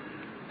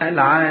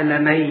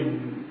 العالمين.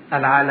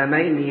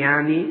 العالمين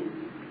يعني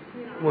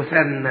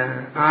مثنى،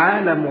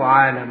 عالم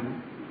وعالم.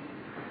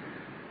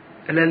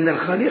 لأن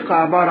الخليقة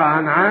عبارة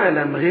عن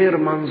عالم غير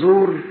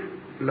منظور،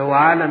 اللي هو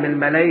عالم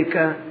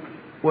الملائكة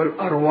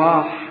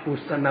والأرواح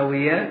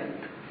والسماويات،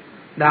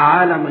 ده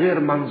عالم غير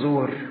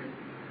منظور.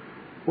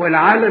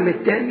 والعالم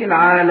الثاني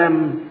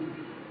العالم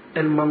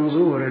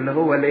المنظور، اللي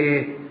هو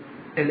الايه؟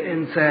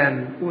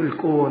 الانسان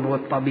والكون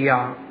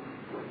والطبيعة.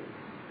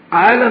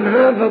 عالم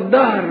هذا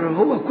الدهر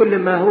هو كل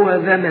ما هو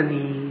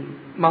زمني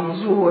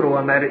منظور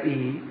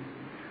ومرئي.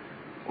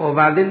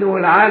 وبعدين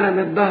نقول عالم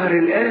الدهر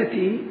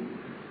الآتي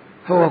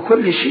هو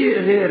كل شيء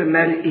غير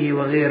مرئي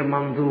وغير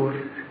منظور.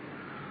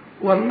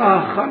 والله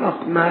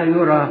خلق ما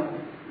يرى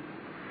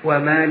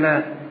وما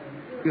لا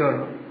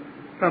يرى.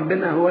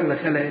 ربنا هو اللي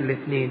خلق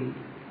الاثنين.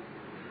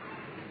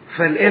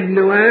 فالابن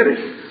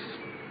وارث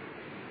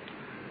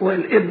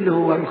والابن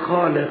هو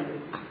الخالق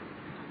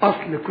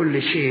أصل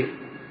كل شيء.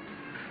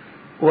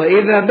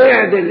 وإذا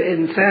بعد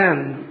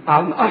الإنسان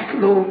عن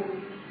أصله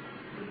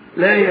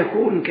لا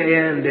يكون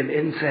كيان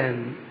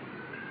للإنسان.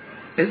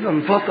 إذا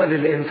انفصل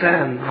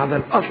الإنسان عن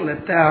الأصل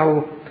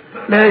بتاعه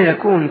لا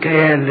يكون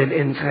كيان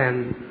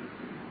للإنسان.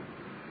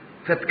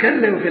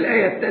 فاتكلم في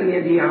الآية الثانية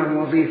دي عن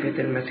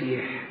وظيفة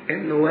المسيح،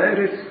 إنه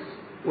وارث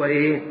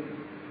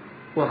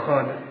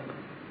وخالق.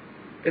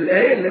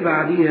 الآية اللي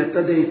بعديها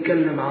ابتدى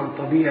يتكلم عن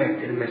طبيعة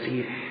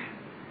المسيح.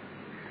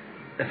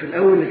 في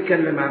الأول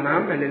اتكلم عن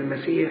عمل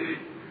المسيح،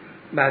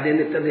 بعدين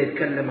ابتدى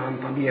يتكلم عن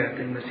طبيعة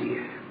المسيح.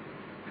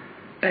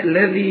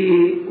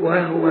 الذي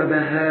وهو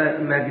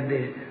بهاء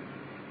مجده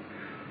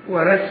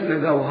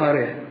ورسم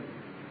جوهره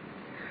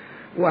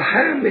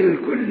وحامل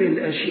كل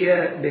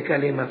الأشياء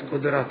بكلمة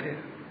قدرته.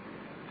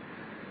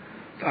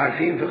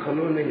 فعارفين في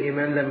قانون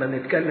الإيمان لما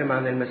نتكلم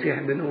عن المسيح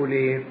بنقول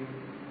إيه؟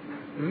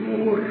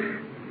 نور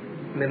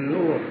من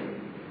نور.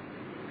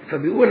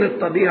 فبيقول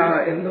الطبيعة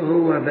إنه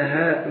هو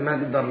بهاء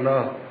مجد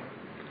الله.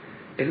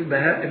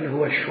 البهاء اللي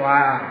هو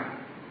الشعاع،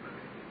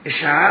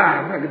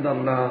 إشعاع مجد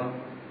الله.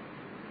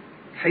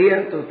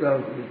 حقيقة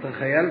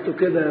تخيلتوا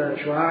كده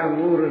شعاع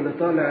النور اللي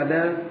طالع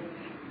ده،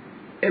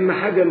 إما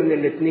حاجة من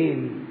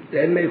الاتنين،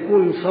 لإما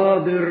يكون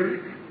صادر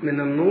من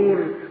النور،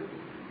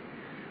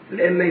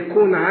 لإما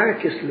يكون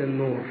عاكس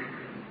للنور.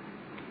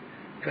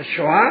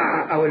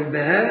 فالشعاع أو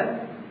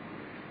البهاء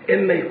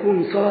إما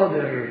يكون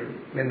صادر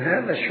من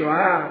هذا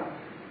الشعاع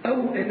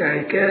أو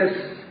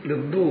انعكاس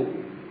للضوء،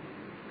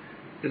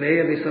 اللي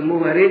هي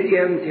بيسموها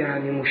راديانت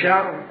يعني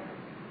مشع،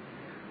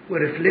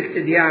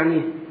 ورفلكتد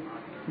يعني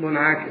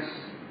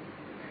منعكس.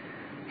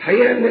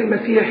 حقيقة أن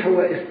المسيح هو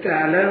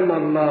استعلام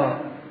الله،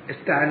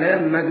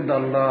 استعلام مجد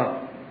الله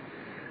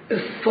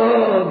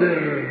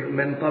الصادر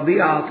من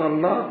طبيعة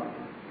الله،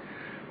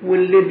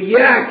 واللي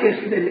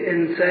بيعكس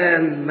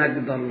للإنسان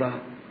مجد الله.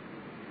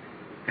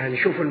 يعني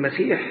شوف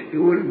المسيح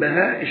يقول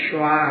بهاء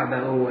الشعاع ده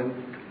هو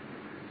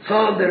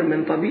صادر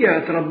من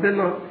طبيعة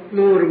ربنا،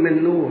 نور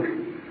من نور،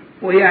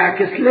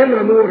 ويعكس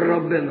لنا نور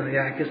ربنا،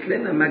 يعكس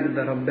لنا مجد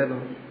ربنا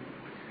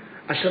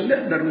عشان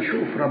نقدر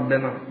نشوف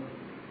ربنا.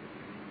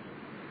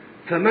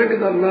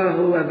 فمجد الله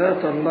هو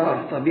ذات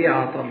الله،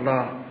 طبيعة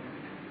الله،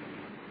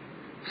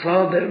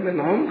 صادر من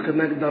عمق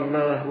مجد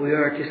الله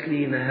ويعكس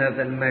لينا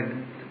هذا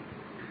المجد.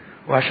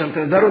 وعشان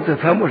تقدروا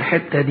تفهموا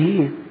الحتة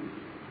دي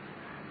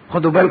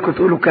خدوا بالكم،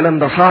 تقولوا الكلام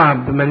ده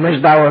صعب ملناش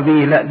دعوة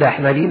بيه. لا، ده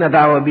احنا لينا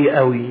دعوة بيه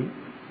قوي،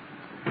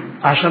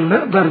 عشان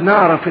نقدر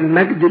نعرف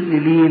المجد اللي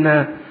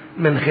لينا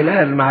من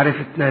خلال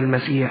معرفتنا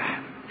المسيح.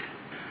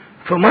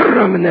 في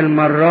مرة من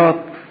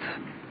المرات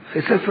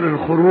في سفر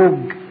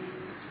الخروج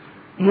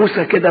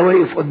موسى كده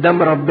وقف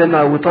قدام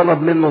ربنا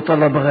وطلب منه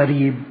طلب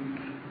غريب.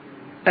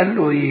 قال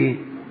له ايه؟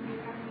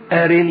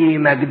 أرني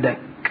مجدك.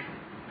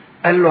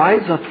 قال له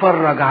عايز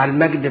اتفرج على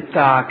المجد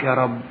بتاعك يا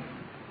رب.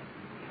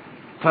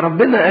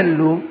 فربنا قال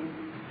له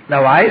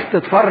لو عايز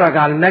تتفرج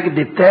على المجد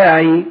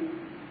بتاعي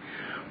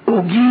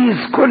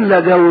أجيز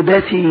كل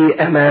جودتي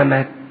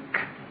أمامك.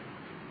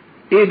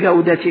 ايه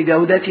جودتي؟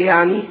 جودتي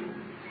يعني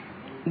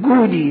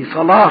جودي،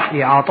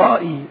 صلاحي،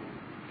 عطائي.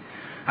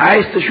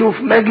 عايز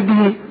تشوف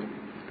مجدي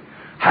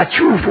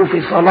هتشوفه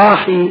في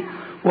صلاحي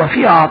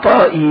وفي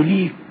عطائي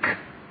ليك.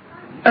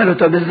 قال له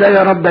طب ازاي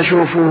يا رب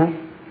اشوفه؟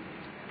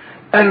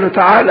 قال له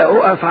تعالى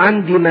اقف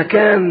عندي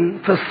مكان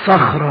في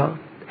الصخرة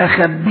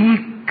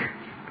اخبيك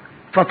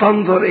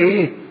فتنظر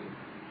ايه؟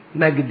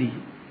 مجدي.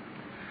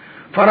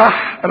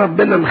 فراح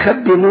ربنا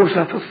مخبي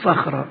موسى في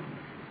الصخرة،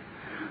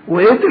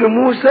 وقدر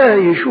موسى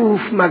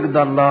يشوف مجد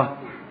الله.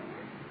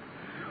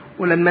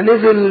 ولما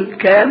نزل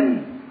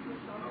كان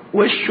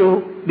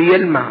وشه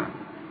بيلمع.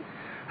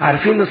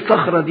 عارفين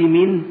الصخرة دي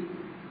مين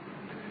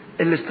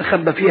اللي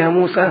استخبى فيها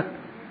موسى؟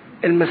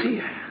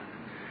 المسيح.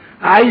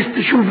 عايز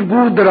تشوف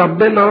جود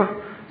ربنا،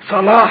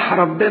 صلاح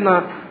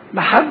ربنا،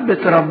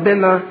 محبة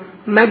ربنا،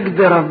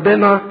 مجد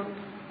ربنا،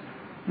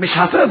 مش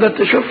هتقدر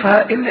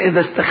تشوفها إلا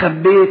إذا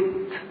استخبيت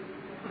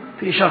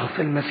في شخص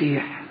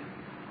المسيح.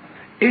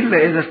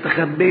 إلا إذا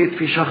استخبيت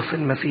في شخص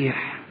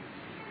المسيح.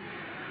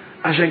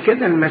 عشان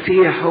كده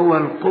المسيح هو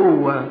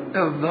القوة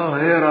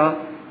الظاهرة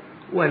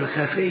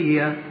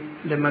والخفية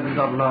لمجد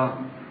الله.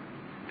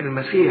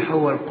 المسيح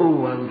هو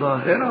القوة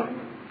الظاهرة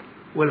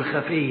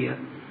والخفية،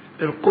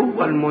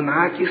 القوة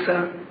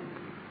المنعكسة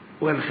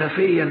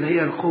والخفية اللي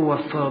هي القوة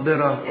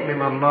الصادرة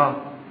من الله.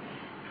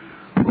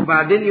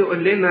 وبعدين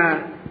يقول لنا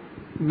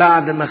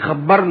بعد ما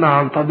خبرنا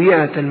عن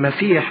طبيعة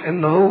المسيح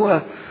إنه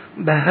هو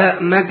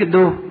بهاء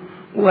مجده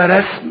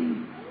ورسم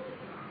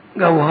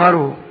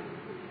جوهره.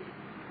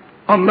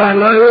 الله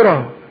لا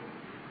يرى،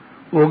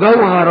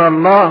 وجوهر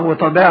الله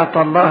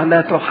وطبيعة الله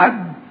لا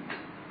تحد،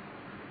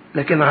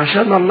 لكن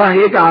عشان الله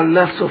يجعل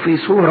نفسه في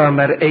صورة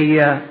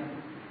مرئية،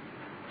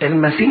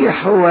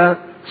 المسيح هو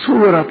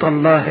صورة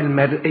الله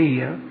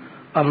المرئية.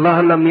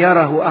 الله لم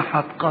يره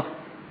أحد قط.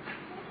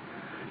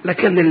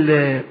 لكن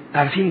اللي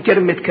عارفين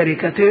كلمة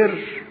كاريكاتير؟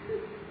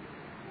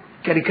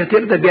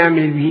 كاريكاتير ده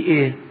بيعمل بيه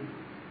ايه؟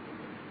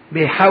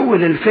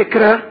 بيحول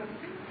الفكرة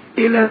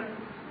إلى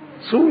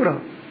صورة.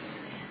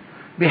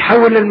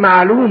 بيحول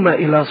المعلومة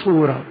الى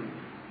صورة.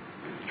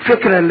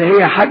 الفكرة اللي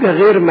هي حاجة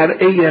غير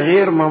مرئية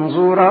غير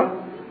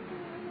منظورة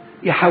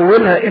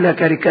يحولها الى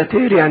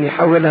كاريكاتير، يعني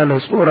يحولها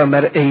لصورة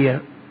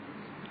مرئية.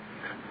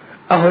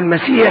 اهو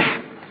المسيح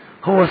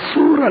هو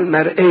الصورة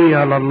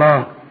المرئية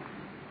لله،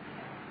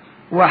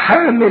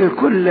 وحامل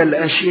كل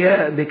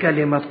الاشياء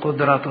بكلمة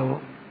قدرته.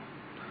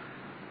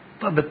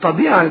 طب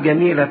الطبيعة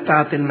الجميلة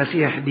بتاعت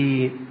المسيح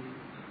دي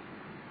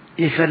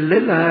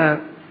يخللها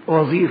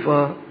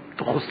وظيفة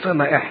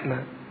تخصنا احنا،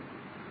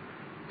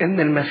 ان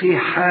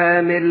المسيح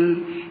حامل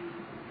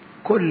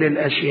كل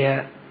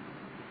الاشياء.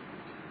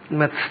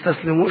 ما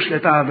تستسلموش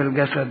لتعب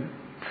الجسد.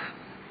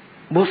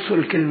 بصوا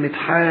لكلمة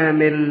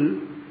حامل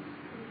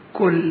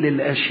كل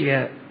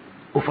الاشياء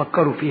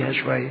وفكروا فيها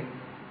شوية.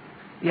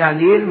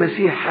 يعني ايه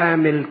المسيح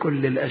حامل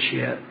كل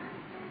الاشياء؟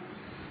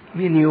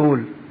 مين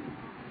يقول؟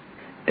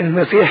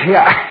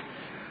 المسيح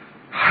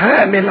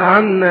حامل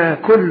عنا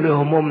كل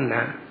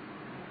همومنا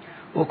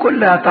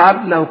وكل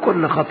اتعابنا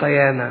وكل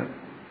خطايانا،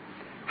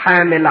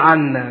 حامل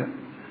عنا،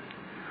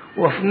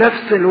 وفي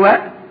نفس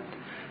الوقت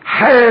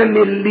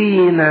حامل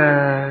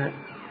لينا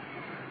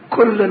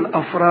كل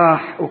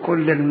الافراح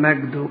وكل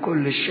المجد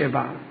وكل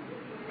الشبع.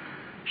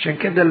 عشان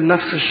كده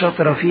النفس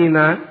الشاطرة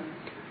فينا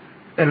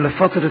اللي في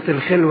فترة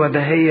الخلوة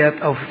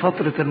دهيت او في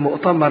فترة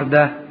المؤتمر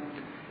ده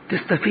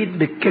تستفيد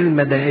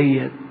بالكلمة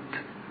دهيت،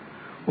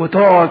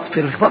 وتقعد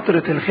في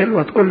فترة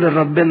الخلوة تقول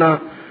لربنا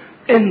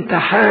انت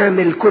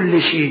حامل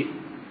كل شيء،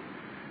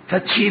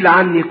 فتشيل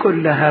عني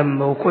كل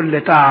هم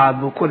وكل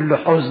تعب وكل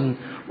حزن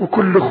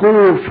وكل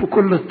خوف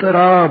وكل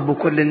اضطراب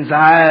وكل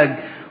انزعاج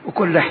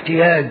وكل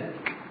احتياج.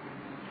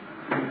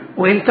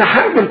 وانت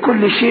حامل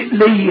كل شيء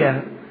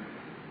ليا،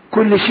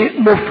 كل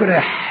شيء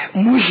مفرح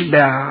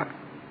مشبع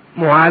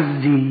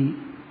معزي،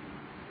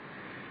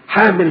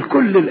 حامل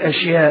كل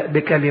الاشياء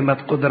بكلمة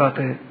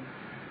قدرته.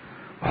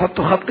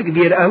 وحطوا خط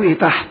كبير قوي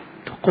تحت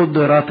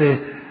قدرته،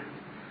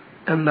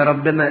 ان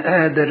ربنا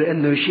قادر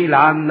انه يشيل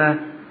عنا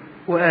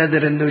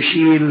وقادر انه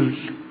يشيل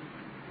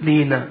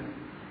لينا،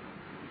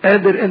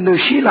 قادر انه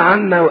يشيل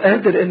عنا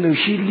وقادر انه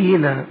يشيل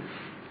لينا.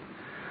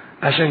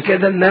 عشان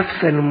كده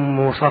النفس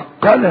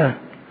المثقلة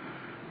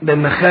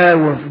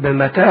بمخاوف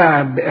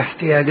بمتاعب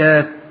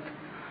باحتياجات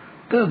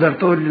تقدر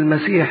تقول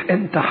للمسيح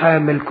انت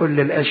حامل كل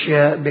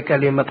الاشياء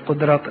بكلمة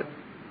قدرتك.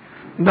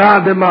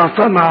 بعد ما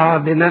صنع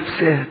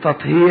بنفسه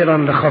تطهيرا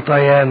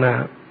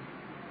لخطايانا،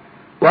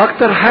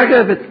 واكتر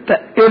حاجة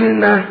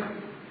بتتقلنا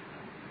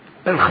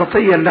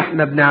الخطية اللي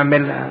احنا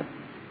بنعملها،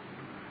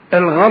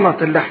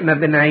 الغلط اللي احنا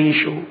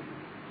بنعيشه،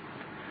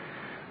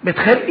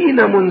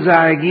 بتخلينا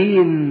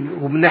منزعجين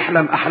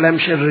وبنحلم احلام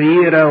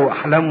شريرة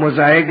واحلام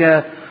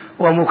مزعجة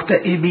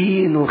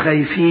ومكتئبين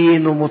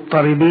وخايفين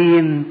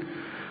ومضطربين،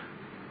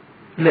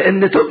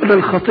 لان تقل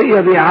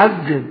الخطية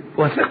بيعذب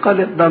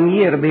وثقل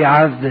الضمير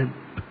بيعذب.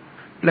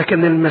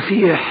 لكن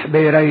المسيح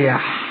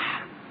بيريح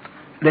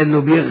لانه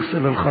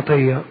بيغسل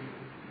الخطية،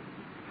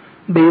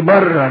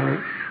 بيبرر.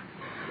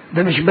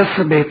 ده مش بس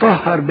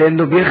بيطهر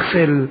بانه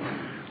بيغسل،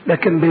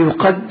 لكن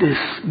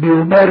بيقدس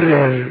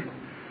بيبرر،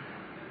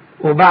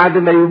 وبعد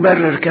ما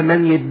يبرر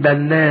كمان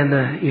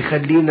يتبنانا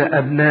يخلينا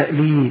ابناء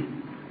ليه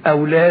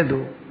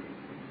اولاده.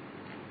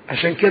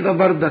 عشان كده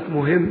برضك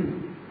مهم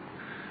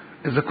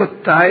اذا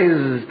كنت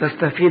عايز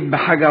تستفيد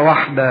بحاجة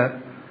واحدة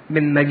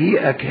من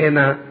مجيئك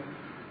هنا،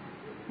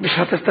 مش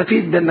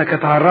هتستفيد بانك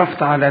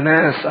اتعرفت على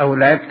ناس او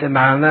لعبت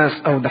مع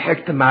ناس او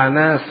ضحكت مع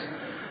ناس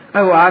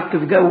او قعدت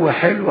في جو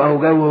حلو او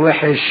جو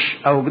وحش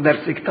او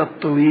درس كتاب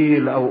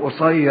طويل او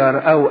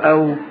قصير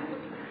او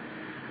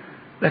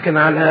لكن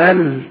على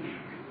الاقل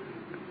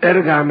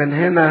ارجع من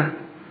هنا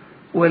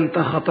وانت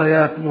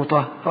خطاياك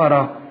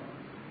مطهرة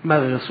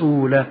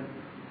مغسولة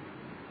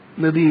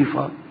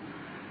نظيفة.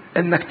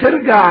 انك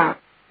ترجع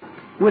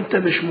وانت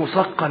مش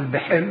مثقل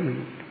بحمل،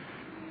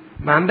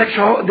 ما عندكش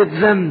عقدة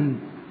ذنب،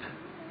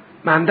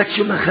 ما عندكش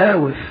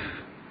مخاوف.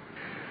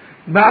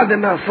 بعد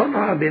ما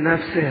صنع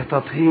بنفسه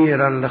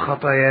تطهيرا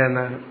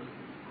لخطايانا.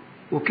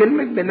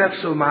 وكلمة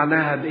بنفسه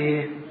معناها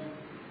بايه؟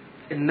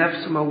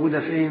 النفس موجودة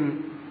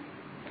فين؟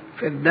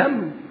 في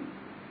الدم.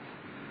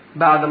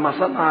 بعد ما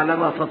صنع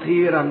لنا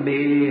تطهيرا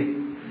بايه؟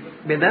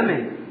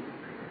 بدمه.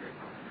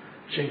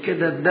 عشان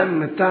كده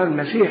الدم بتاع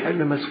المسيح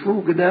اللي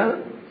مسفوك ده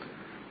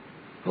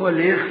هو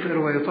اللي يغفر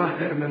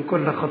ويطهر من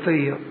كل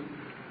خطية.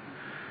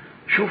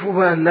 شوفوا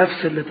بقى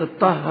النفس اللي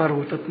تتطهر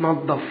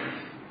وتتنظف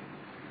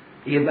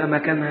يبقى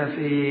مكانها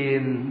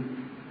فين؟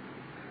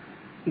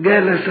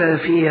 جلس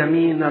في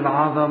يمين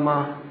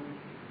العظمة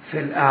في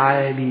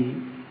الأعالي.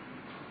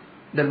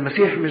 ده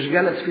المسيح مش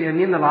جلس في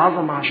يمين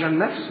العظمة عشان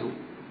نفسه،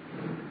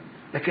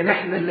 لكن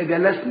احنا اللي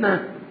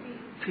جلسنا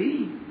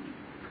فيه.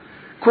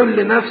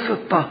 كل نفس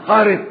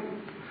اتطهرت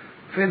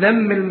في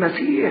دم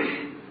المسيح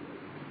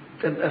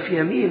تبقى في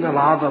يمين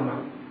العظمة.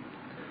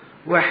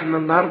 واحنا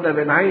النهاردة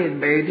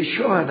بنعيد بعيد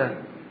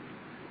الشهداء.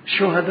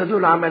 الشهداء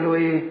دول عملوا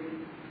ايه؟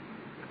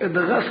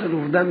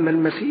 اتغسلوا في دم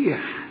المسيح،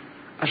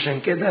 عشان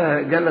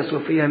كده جلسوا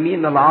في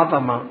يمين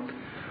العظمة.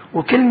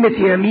 وكلمة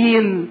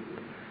يمين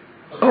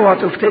اوعى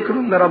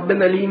تفتكروا ان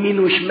ربنا ليه يمين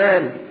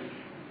وشمال.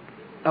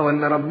 او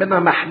ان ربنا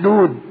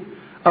محدود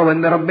او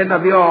ان ربنا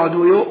بيقعد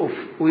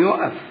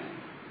ويقف.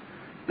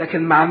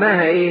 لكن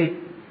معناها ايه؟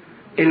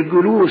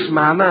 الجلوس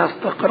معناها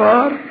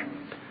استقرار،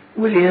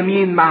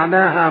 واليمين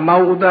معناها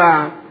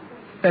موضع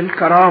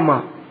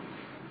الكرامة.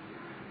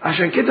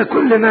 عشان كده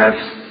كل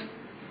نفس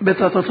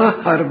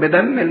بتتطهر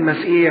بدم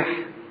المسيح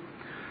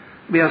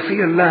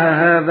بيصير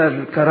لها هذا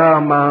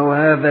الكرامة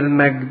وهذا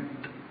المجد.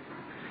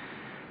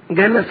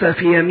 جلس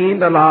في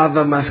يمين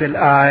العظمة في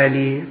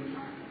الأعالي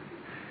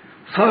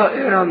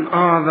صائرا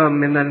أعظم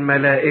من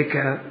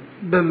الملائكة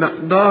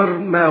بمقدار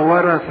ما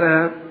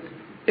ورث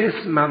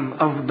اسما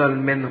أفضل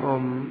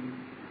منهم.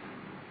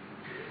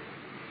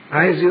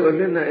 عايز يقول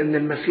لنا ان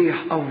المسيح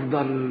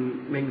افضل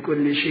من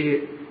كل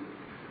شيء.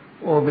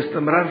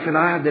 وباستمرار في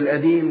العهد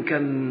القديم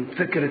كان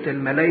فكرة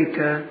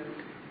الملائكة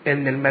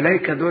ان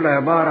الملائكة دول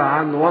عبارة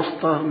عن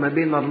واسطة ما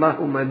بين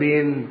الله وما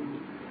بين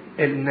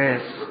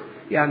الناس.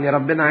 يعني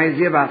ربنا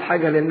عايز يبعت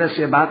حاجة للناس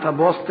يبعتها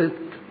بواسطة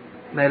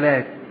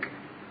ملاك،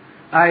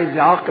 عايز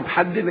يعاقب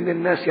حد من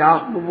الناس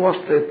يعاقبه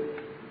بواسطة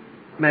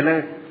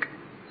ملاك.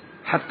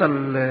 حتى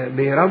اللي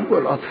بيربوا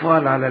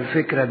الاطفال على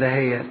الفكرة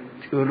دهيت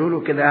يقولوا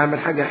له كده اعمل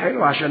حاجة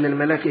حلوة عشان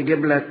الملاك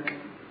يجيب لك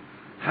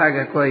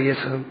حاجة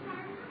كويسة.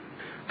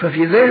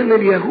 ففي ذهن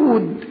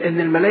اليهود ان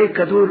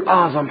الملائكة دول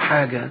اعظم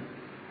حاجة،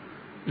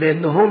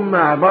 لان هم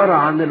عبارة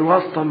عن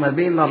الواسطة ما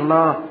بين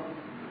الله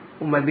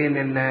وما بين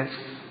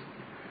الناس.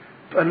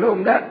 فقال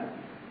لهم لا،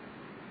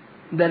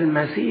 ده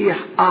المسيح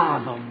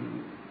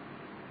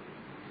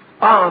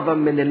اعظم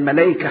من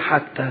الملائكة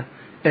حتى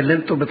اللي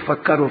انتوا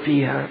بتفكروا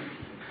فيها.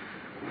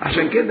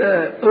 عشان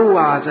كده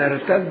اوعى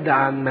ترتد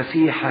عن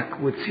مسيحك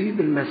وتسيب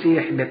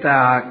المسيح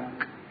بتاعك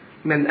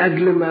من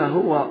اجل ما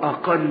هو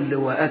اقل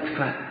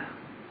واتفه،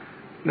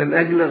 من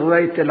اجل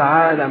غواية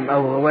العالم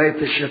او غواية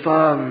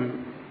الشيطان.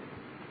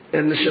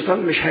 ان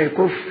الشيطان مش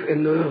هيكف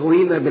انه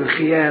يغوينا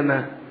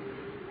بالخيانة،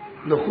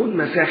 نخون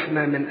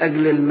مسيحنا من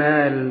اجل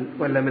المال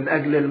ولا من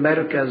اجل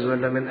المركز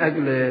ولا من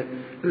اجل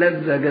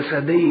لذة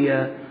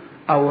جسدية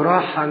او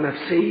راحة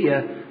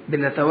نفسية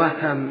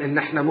بنتوهم ان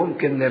احنا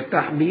ممكن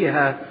نرتاح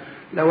بيها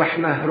لو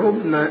احنا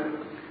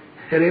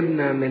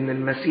هربنا من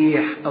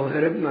المسيح او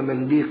هربنا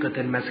من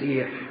ضيقة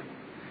المسيح.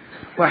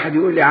 واحد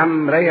يقول لي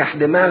عم ريح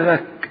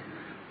دماغك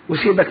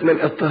وسيبك من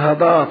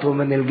الاضطهادات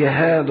ومن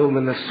الجهاد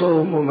ومن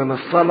الصوم ومن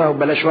الصلاة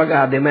وبلاش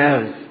وجع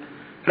دماغ،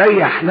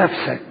 ريح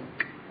نفسك.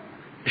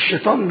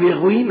 الشيطان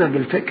بيغوينا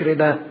بالفكر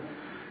ده.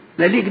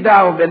 لا ليك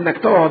دعوة بانك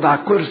تقعد على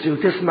الكرسي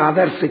وتسمع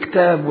درس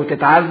كتاب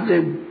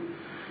وتتعذب،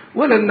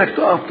 ولا انك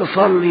تقف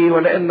تصلي،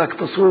 ولا انك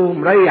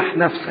تصوم. ريح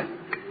نفسك.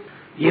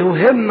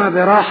 يوهمنا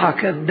براحة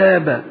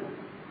كذابة،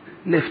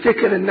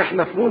 نفتكر ان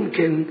احنا في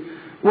ممكن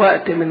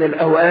وقت من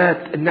الاوقات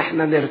ان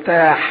احنا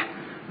نرتاح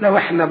لو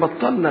احنا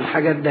بطلنا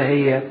الحاجات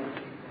دهيت.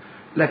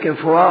 لكن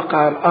في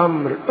واقع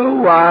الامر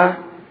اوعى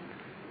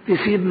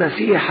تسيب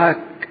مسيحك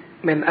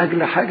من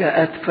اجل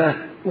حاجة اتفه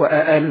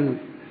واقل.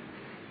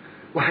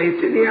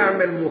 وهيبتدي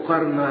يعمل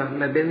مقارنة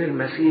ما بين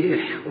المسيح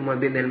وما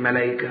بين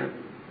الملائكة.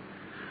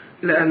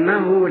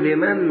 لانه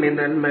لمن من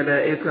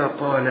الملائكة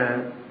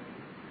قال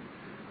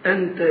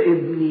أنت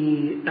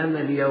ابني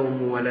أنا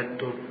اليوم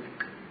ولدتك.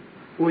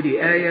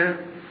 ودي آية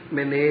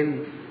منين؟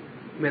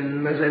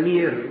 من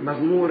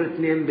مزمور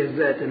 2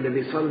 بالذات اللي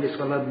بيصلي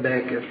صلاة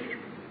باكر.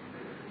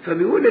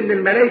 فبيقول إن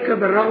الملائكة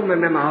بالرغم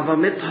من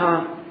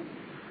عظمتها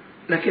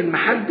لكن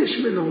محدش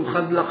منهم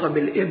خد لقب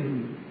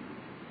الابن.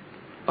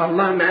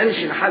 الله ما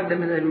قالش لحد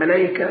من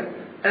الملائكة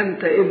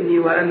أنت ابني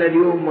وأنا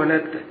اليوم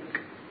ولدتك.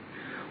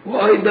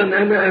 وأيضا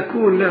أنا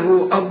أكون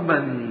له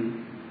أبا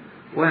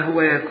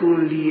وهو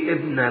يكون لي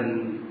ابنا.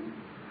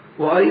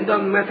 وأيضا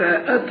متى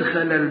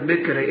أدخل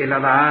البكر إلى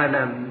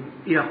العالم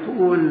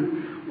يقول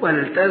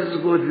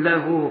ولتسجد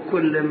له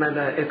كل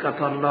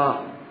ملائكة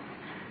الله.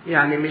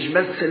 يعني مش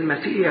بس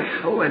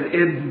المسيح هو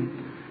الابن،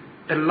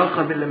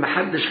 اللقب اللي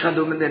محدش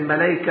خده من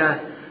الملائكة،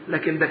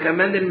 لكن ده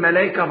كمان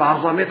الملائكة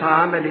بعظمتها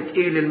عملت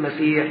ايه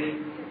للمسيح؟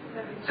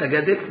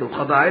 سجدت له،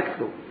 خضعت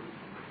له.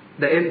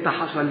 ده امتى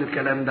حصل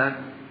الكلام ده؟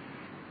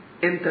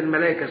 امتى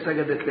الملائكة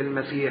سجدت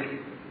للمسيح؟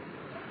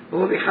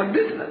 هو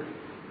بيحددها.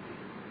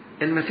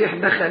 المسيح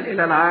دخل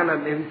الى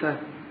العالم امتى؟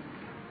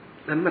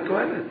 لما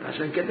اتولد.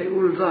 عشان كده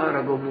يقول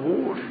ظهر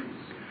جمهور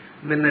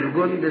من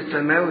الجند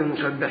السماوي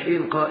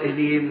مسبحين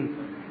قائلين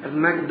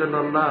المجد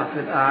لله في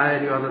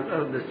الاعالي وعلى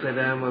الارض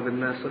السلام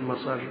وبالناس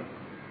المسر.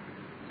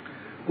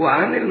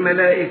 وعن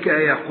الملائكة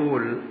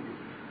يقول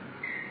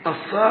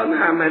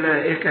الصانع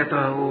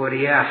ملائكته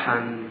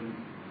رياحا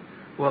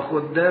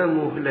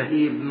وخدامه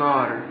لهيب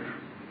نار.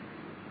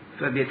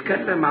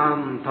 فبيتكلم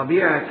عن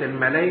طبيعة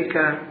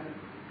الملائكة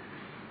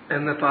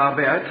ان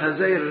طبيعتها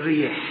زي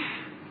الريح.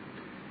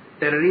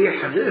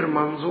 الريح غير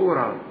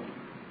منظورة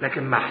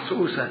لكن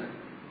محسوسة.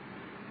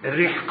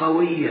 الريح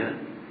قوية،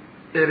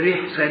 الريح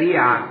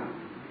سريعة.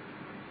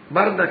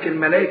 بردك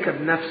الملائكة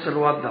بنفس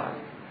الوضع،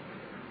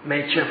 ما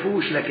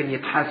يتشافوش لكن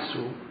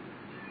يتحسوا.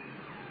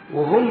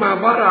 وهم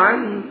عبارة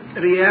عن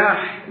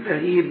رياح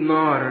لهيب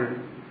نار.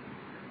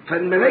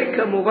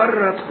 فالملائكة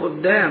مجرد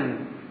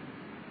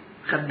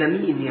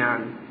خدامين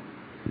يعني.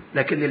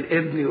 لكن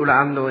الابن يقول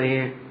عنه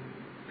ايه؟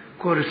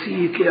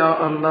 كرسيك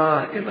يا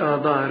الله إلى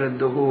ظهر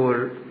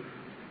الدهور،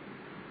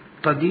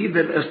 قضيب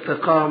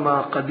الاستقامة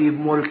قضيب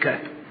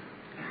ملكك.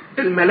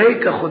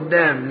 الملائكة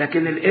خدام،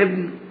 لكن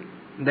الابن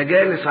ده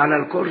جالس على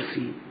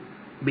الكرسي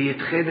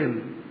بيتخدم.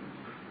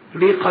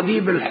 ليه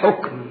قضيب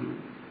الحكم،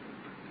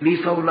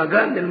 ليه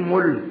صولجان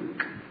الملك.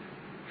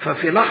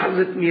 ففي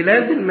لحظة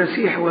ميلاد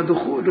المسيح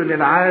ودخوله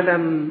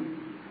للعالم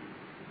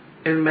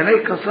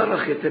الملائكة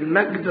صرخت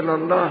المجد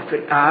لله في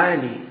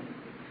الأعالي.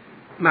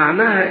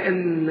 معناها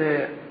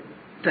ان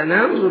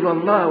تنازل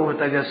الله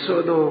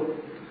وتجسده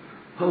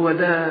هو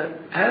ده،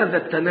 هذا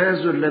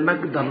التنازل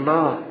لمجد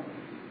الله.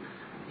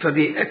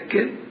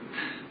 فبيأكد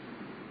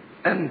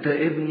أنت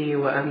ابني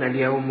وأنا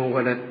اليوم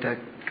ولدتك،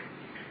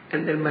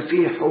 أن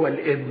المسيح هو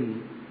الابن.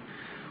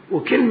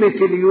 وكلمة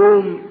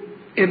اليوم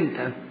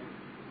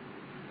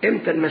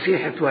امتى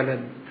المسيح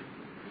اتولد؟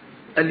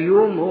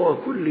 اليوم هو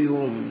كل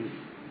يوم،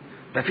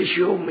 مفيش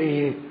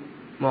يوم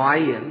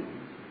معين.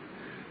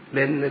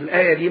 لأن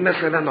الآية دي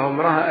مثلا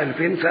عمرها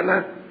 2000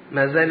 سنة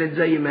ما زالت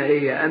زي ما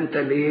هي،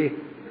 أنت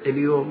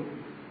اليوم.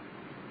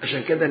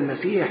 عشان كده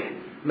المسيح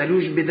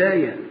ملوش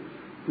بداية،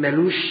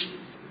 ملوش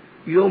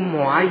يوم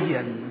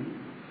معين،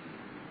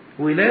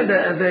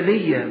 ولادة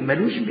أزلية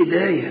ملوش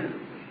بداية.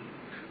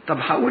 طب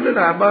هقول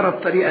العبارة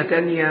بطريقة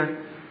تانية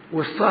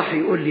والصاح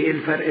يقول لي ايه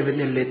الفرق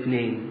بين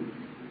الاتنين.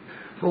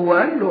 هو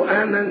قال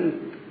له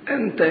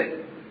أنت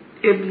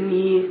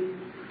ابني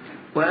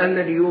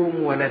وأنا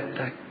اليوم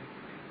ولدتك.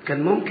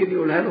 كان ممكن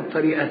يقولها له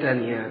بطريقة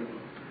تانية،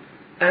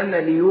 أنا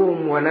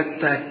اليوم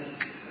ولدتك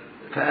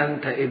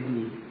فأنت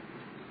ابني.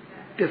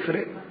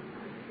 تفرق؟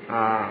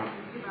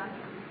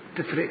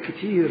 تفرق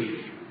كتير.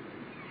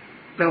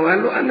 لو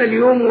قال له أنا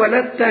اليوم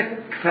ولدتك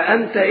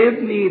فأنت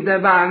ابني، ده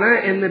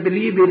معناه إن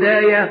ليه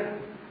بداية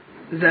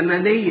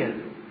زمنية،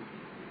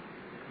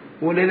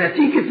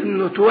 ولنتيجة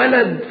إنه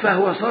اتولد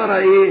فهو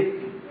صار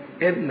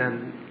ابنا.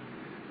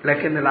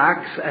 لكن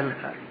العكس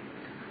قالها.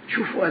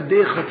 شوفوا قد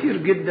إيه خطير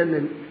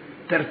جدا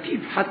ترتيب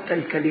حتى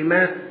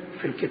الكلمات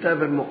في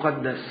الكتاب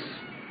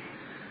المقدس.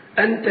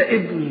 أنت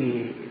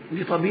ابني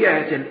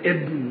لطبيعة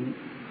الابن،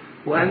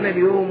 وأنا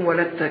اليوم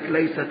ولدتك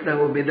ليست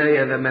له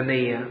بداية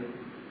زمنية.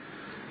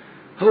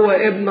 هو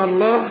ابن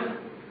الله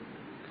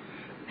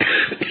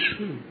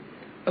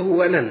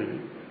أولا،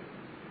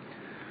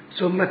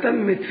 ثم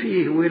تمت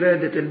فيه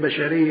ولادة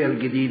البشرية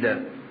الجديدة،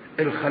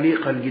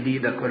 الخليقة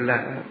الجديدة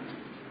كلها.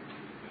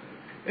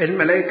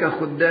 الملائكة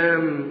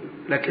خدام،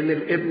 لكن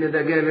الابن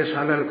ده جالس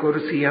على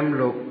الكرسي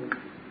يملك.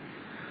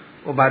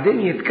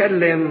 وبعدين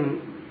يتكلم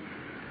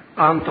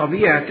عن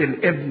طبيعة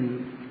الابن.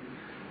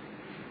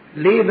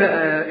 ليه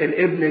بقى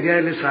الابن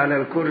جالس على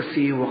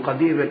الكرسي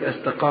وقضيب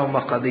الاستقامة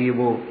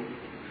قضيبه؟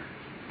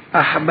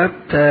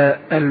 أحببت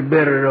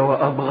البر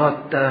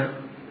وأبغضت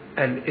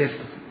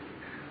الإثم،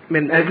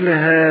 من أجل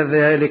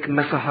ذلك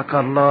مسحك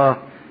الله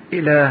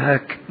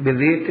إلهك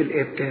بزيت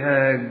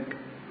الابتهاج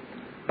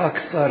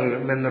أكثر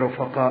من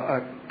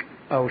رفقائك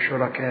أو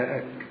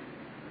شركائك.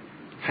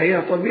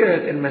 هي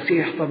طبيعة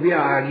المسيح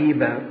طبيعة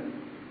عجيبة،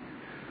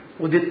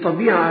 ودي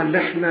الطبيعة اللي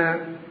احنا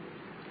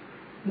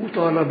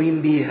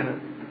مطالبين بيها.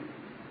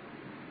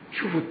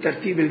 شوفوا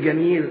الترتيب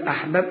الجميل،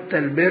 أحببت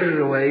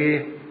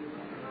البر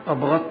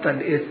أبغضت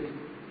الإثم.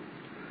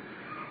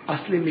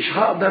 أصلي مش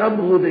هقدر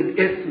أبغض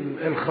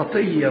الإثم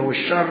الخطية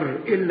والشر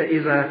إلا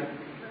إذا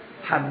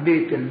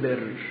حبيت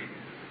البر.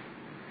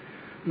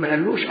 ما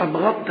قالوش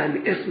أبغضت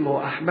الإثم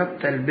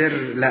وأحببت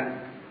البر، لا،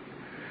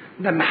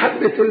 ده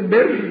محبة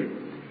البر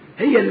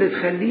هي اللي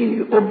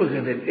تخليني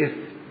أبغض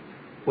الإثم،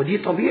 ودي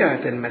طبيعة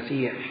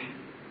المسيح.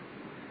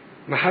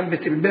 محبة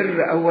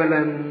البر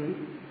أولا،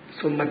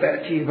 ثم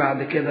تأتي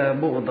بعد كده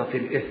بغضة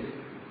الإثم.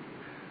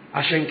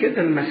 عشان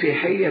كده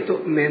المسيحية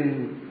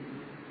تؤمن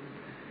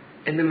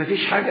إن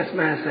مفيش حاجة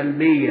اسمها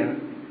سلبية.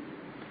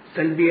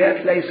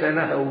 سلبيات ليس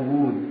لها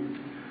وجود،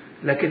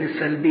 لكن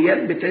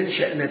السلبيات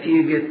بتنشأ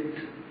نتيجة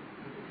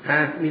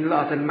مين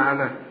لقط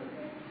المعنى؟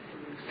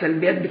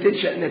 السلبيات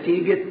بتنشأ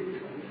نتيجة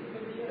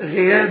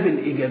غياب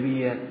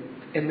الإيجابيات،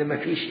 إن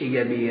مفيش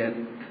إيجابيات.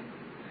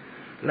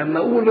 لما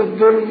أقول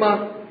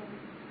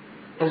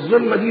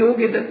الظلمة دي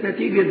وجدت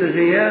نتيجة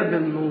غياب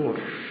النور،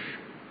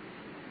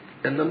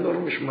 إن النور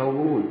مش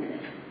موجود.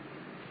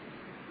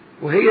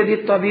 وهي دي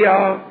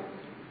الطبيعة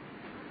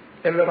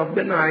اللي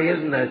ربنا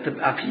عايزنا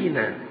تبقى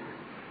فينا،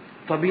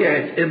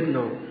 طبيعة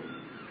ابنه.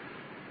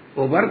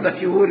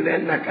 وبرضك يقول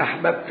لأنك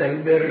أحببت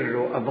البر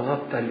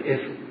وأبغضت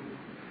الإثم،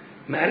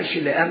 ما قالش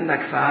لأنك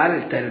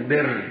فعلت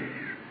البر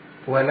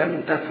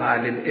ولم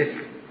تفعل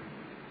الإثم.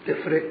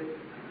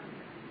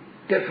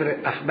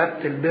 تفرق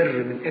أحببت البر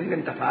من إن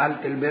أنت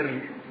فعلت البر.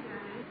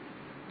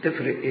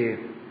 تفرق إيه؟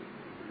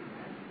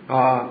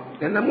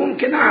 لأن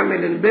ممكن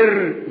أعمل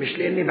البر مش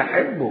لأني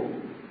بحبه،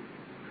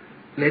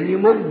 لأني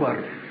مجبر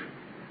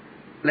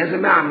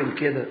لازم أعمل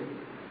كده،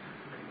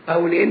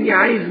 أو لأني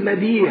عايز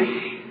مديح.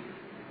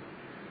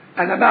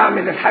 أنا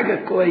بعمل الحاجة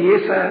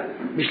الكويسة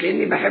مش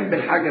لأني بحب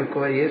الحاجة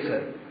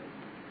الكويسة،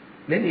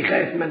 لأني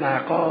خايف من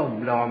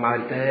عقاب لو ما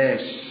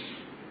عملتهاش،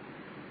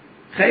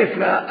 خايف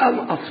لا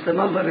أنقص في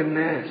نظر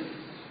الناس.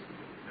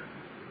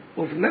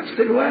 وفي نفس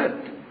الوقت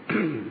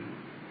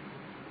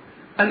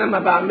انا ما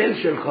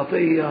بعملش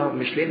الخطية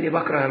مش لاني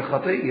بكره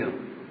الخطية،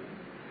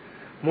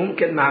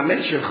 ممكن ما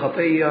اعملش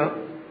الخطية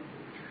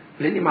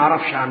لاني ما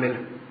اعرفش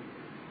اعملها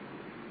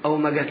او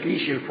ما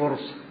جاتليش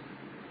الفرصة.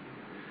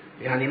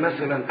 يعني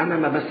مثلا انا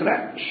ما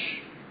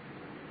بسرقش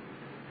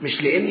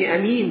مش لاني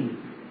امين،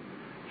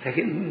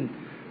 لكن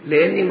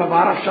لاني ما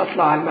بعرفش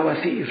اطلع على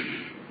المواسير.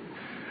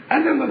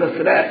 انا ما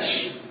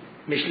بسرقش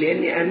مش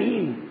لاني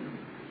امين،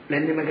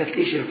 لان ما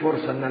جاتليش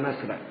الفرصة ان انا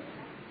اسرق.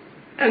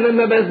 انا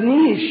ما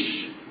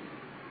بزنيش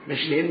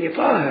مش لاني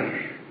طاهر،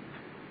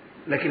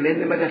 لكن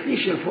لان ما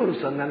جاتليش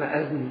الفرصة ان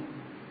انا ازني،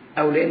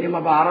 او لاني ما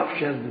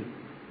بعرفش ازني.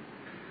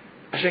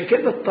 عشان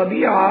كده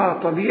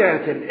الطبيعة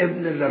طبيعة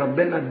الابن اللي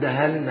ربنا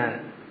اداها لنا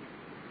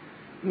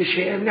مش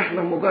هي ان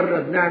احنا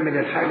مجرد نعمل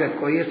الحاجة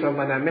الكويسة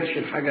وما نعملش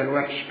الحاجة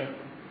الوحشة،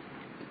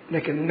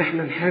 لكن ان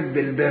احنا نحب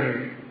البر،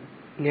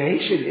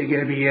 نعيش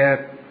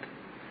الايجابيات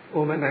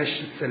وما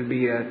نعيش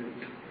السلبيات.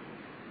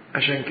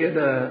 عشان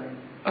كده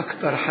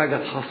اكتر حاجة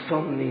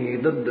تحصني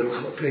ضد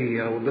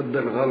الخطية وضد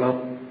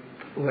الغلط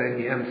هو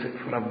اني امسك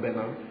في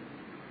ربنا،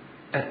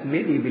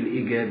 اتملي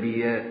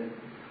بالايجابيات.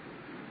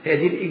 هي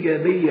دي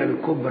الايجابية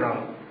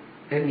الكبرى،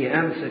 اني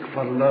امسك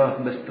في الله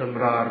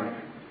باستمرار.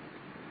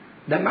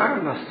 ده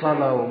معنى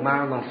الصلاة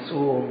ومعنى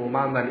الصوم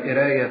ومعنى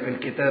القراية في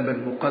الكتاب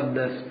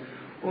المقدس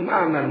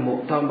ومعنى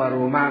المؤتمر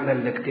ومعنى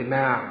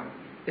الاجتماع،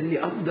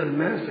 اني افضل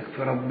ماسك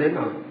في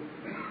ربنا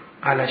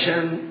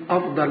علشان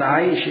افضل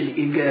عايش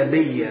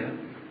الايجابية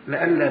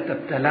لئلا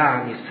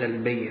تبتلعني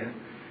السلبية.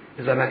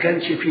 اذا ما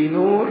كانش في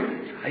نور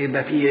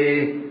هيبقى في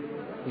ايه؟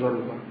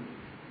 ظلمة.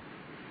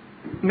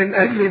 من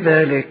اجل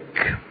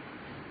ذلك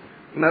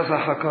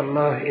مسحك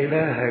الله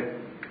الهك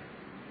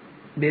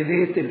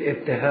بزيت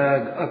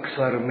الابتهاج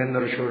اكثر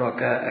من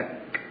شركائك.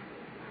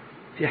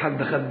 في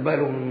حد خد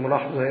باله من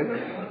ملاحظة هنا؟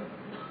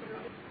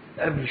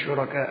 قبل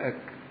شركائك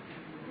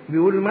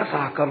بيقول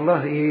مسحك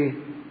الله ايه؟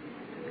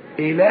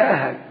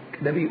 الهك.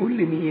 ده بيقول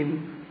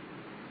لمين؟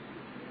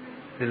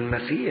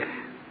 للمسيح.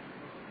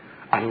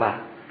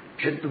 الله،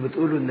 مش انتوا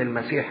بتقولوا ان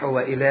المسيح هو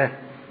اله؟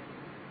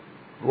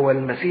 هو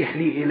المسيح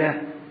ليه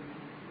اله؟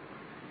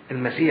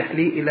 المسيح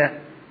ليه اله؟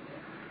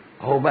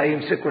 هو بقى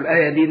يمسكوا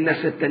الآية دي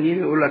الناس التانيين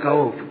يقول لك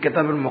اهو في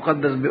الكتاب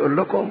المقدس بيقول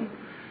لكم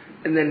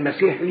ان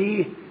المسيح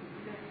ليه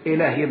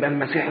اله، يبقى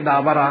المسيح ده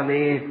عبارة عن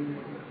ايه؟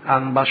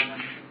 عن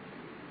بشر،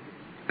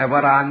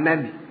 عبارة عن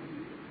نبي.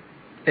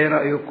 ايه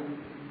رأيكم؟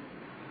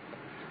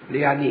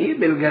 يعني ايه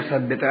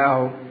بالجسد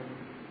بتاعه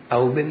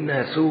او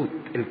بالناسوت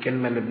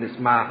الكلمة اللي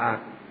بنسمعها؟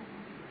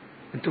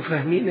 انتوا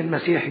فاهمين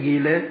المسيح جه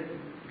ليه؟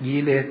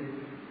 جه ليه؟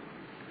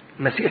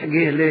 المسيح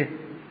جه ليه؟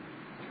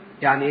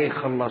 يعني ايه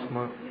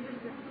خلصنا؟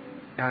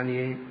 يعني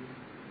ايه؟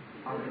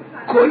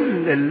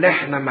 كل اللي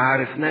احنا ما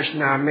عرفناش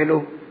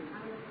نعمله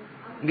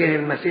جه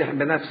المسيح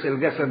بنفس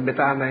الجسد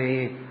بتاعنا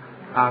ايه؟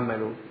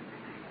 عمله.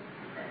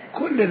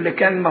 كل اللي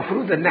كان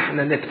مفروض ان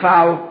احنا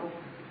ندفعه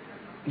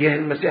جه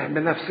المسيح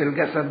بنفس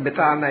الجسد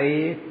بتاعنا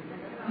ايه؟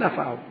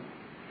 دفعه.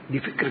 دي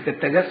فكرة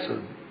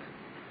التجسد.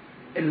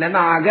 اللي انا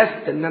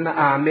عجزت ان انا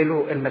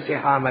اعمله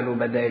المسيح عمله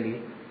بدالي،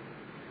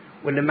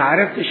 واللي ما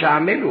عرفتش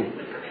اعمله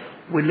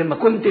واللي ما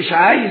كنتش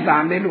عايز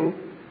اعمله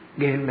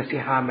جه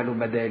المسيح عمله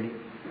بدالي.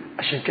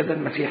 عشان كده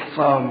المسيح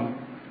صام،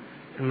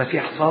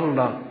 المسيح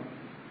صلى،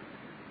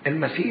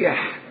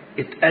 المسيح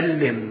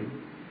اتألم،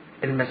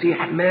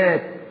 المسيح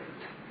مات.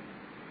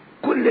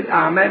 كل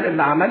الأعمال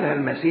اللي عملها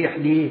المسيح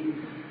دي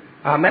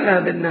عملها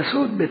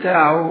بالناسوت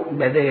بتاعه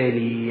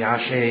بدالي،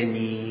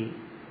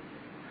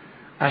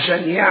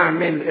 عشان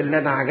يعمل اللي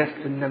أنا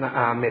عجزت إن أنا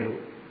أعمله.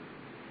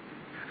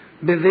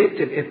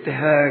 بزيت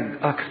الابتهاج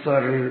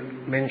أكثر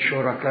من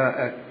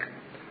شركائك.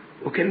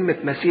 وكلمة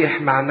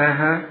مسيح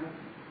معناها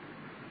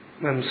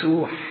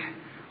ممسوح،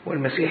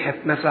 والمسيح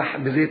اتمسح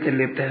بزيت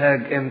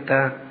الابتهاج.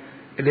 امتى؟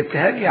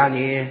 الابتهاج يعني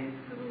ايه؟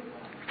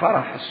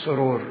 فرح،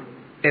 السرور.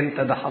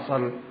 امتى ده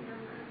حصل؟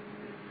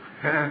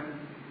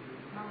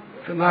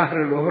 في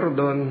نهر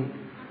الأردن.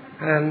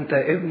 أنت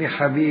ابني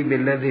حبيبي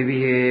الذي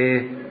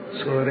به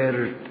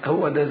سررت.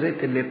 هو ده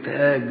زيت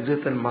الابتهاج،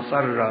 زيت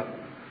المسرة.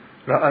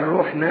 رأى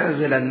الروح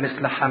نازلا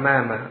مثل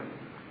حمامة.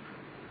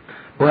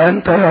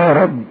 وأنت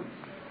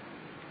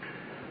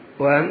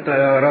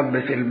يا رب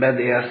في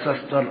البدء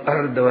أسست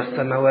الأرض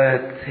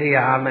والسماوات، هي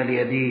عمل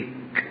يديك،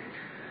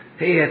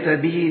 هي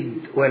تبيد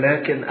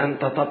ولكن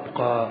أنت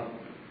تبقى،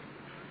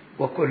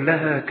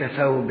 وكلها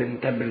كثوب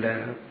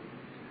تبلى.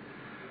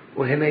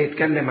 وهنا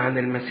يتكلم عن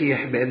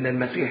المسيح بأن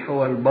المسيح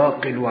هو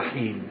الباقي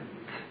الوحيد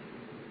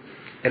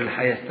اللي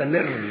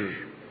هيستمر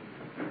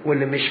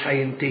واللي مش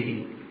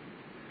هينتهي.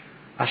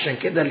 عشان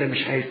كده اللي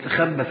مش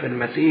هيستخبى في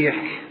المسيح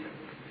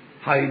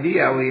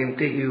هيضيع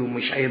وينتهي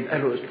ومش هيبقى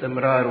له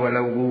استمرار ولا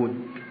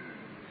وجود.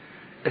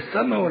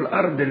 السماء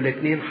والأرض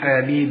الاتنين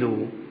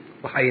هيبيدوا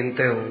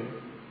وهينتهوا.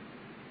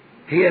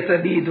 هي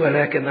تبيد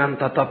ولكن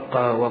أنت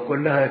تبقى،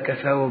 وكلها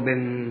كثوب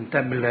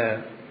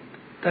تبلى.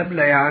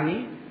 تبلى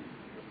يعني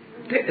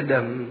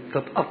تقدم،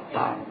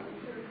 تتقطع.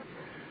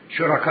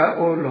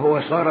 شركاؤه اللي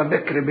هو صار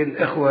بكر بين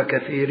إخوة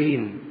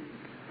كثيرين،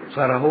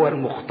 صار هو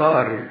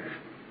المختار،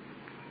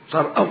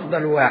 صار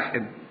أفضل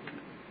واحد.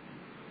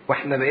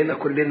 واحنا بقينا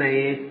كلنا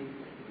ايه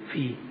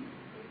فيه.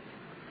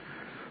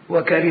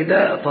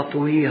 وكرداء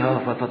تطويها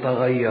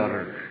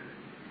فتتغير،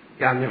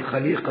 يعني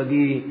الخليقة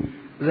دي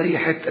زي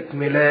حتة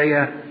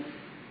ملاية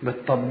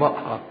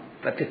بتطبقها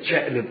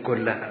فتتشقلب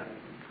كلها.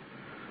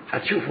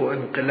 هتشوفوا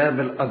انقلاب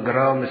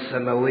الأجرام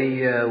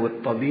السماوية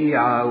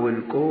والطبيعة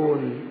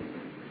والكون.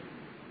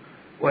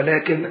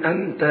 ولكن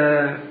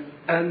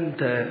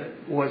أنت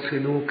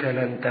وسلوك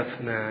لن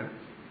تفنى.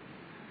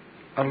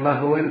 الله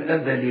هو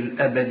الأزلي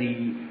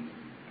الأبدي،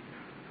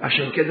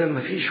 عشان كده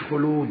مفيش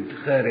خلود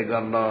خارج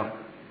الله.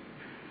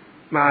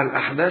 مع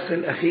الأحداث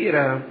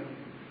الأخيرة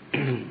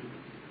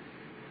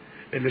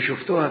اللي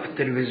شفتوها في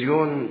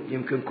التلفزيون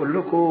يمكن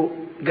كلكم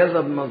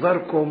جذب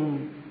نظركم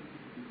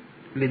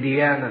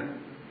لديانة،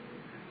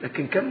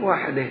 لكن كم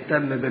واحد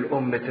اهتم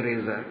بالأم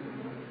تريزا؟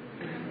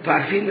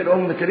 تعرفين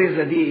الأم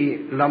تريزا دي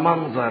لا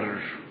منظر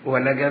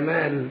ولا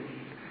جمال،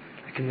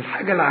 لكن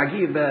الحاجة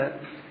العجيبة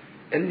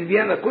ان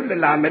ديانة كل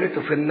اللي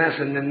عملته في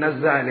الناس ان الناس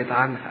زعلت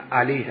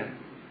عليها،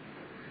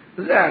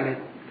 زعلت،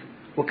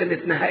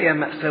 وكانت نهاية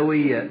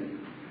مأساوية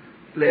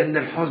لان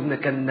الحزن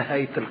كان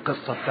نهاية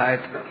القصة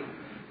بتاعتها.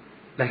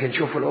 لكن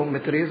شوفوا الأم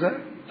تريزا،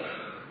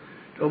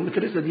 الأم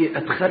تريزا دي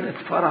أدخلت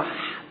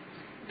فرح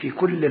في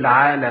كل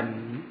العالم،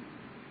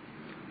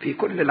 في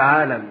كل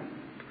العالم.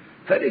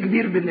 فرق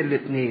كبير بين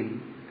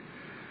الاتنين.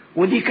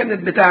 ودي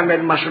كانت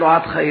بتعمل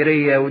مشروعات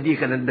خيرية ودي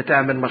كانت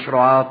بتعمل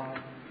مشروعات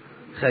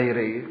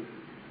خيرية.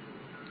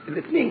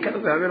 الاتنين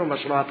كانوا بيعملوا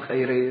مشروعات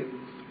خيرية،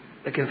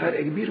 لكن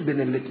فرق كبير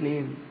بين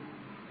الاتنين.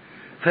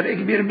 فرق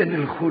كبير بين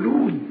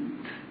الخلود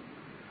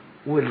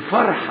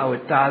والفرحة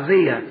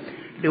والتعزية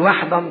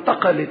لواحدة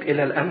انتقلت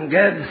إلى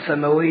الأمجاد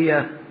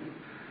السماوية،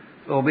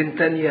 وبين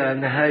تانية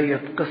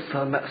نهاية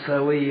قصة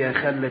مأساوية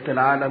خلت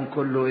العالم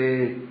كله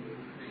إيه؟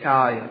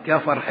 يعيط. يا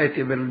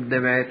فرحتي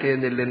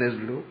بالدمعتين اللي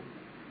نزلوا.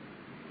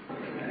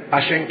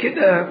 عشان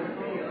كده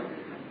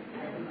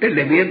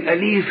اللي بيبقى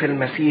ليه في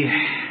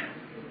المسيح،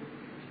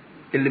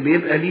 اللي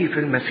بيبقى ليه في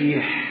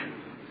المسيح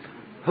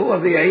هو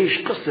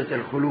بيعيش قصة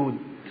الخلود.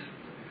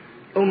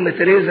 أم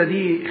تريزا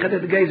دي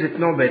خدت جايزة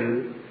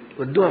نوبل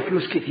وادوها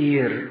فلوس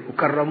كتير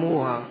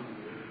وكرموها،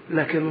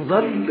 لكن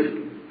ظلت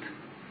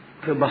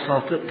في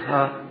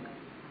بساطتها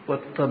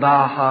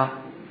واتضاعها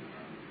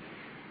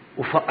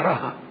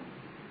وفقرها.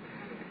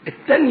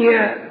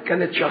 التانية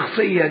كانت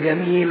شخصية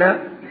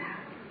جميلة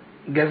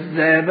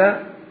جذابة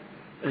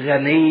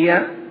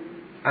غنية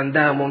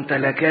عندها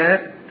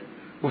ممتلكات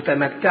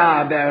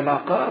متمتعة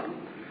بعلاقات،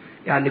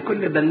 يعني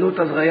كل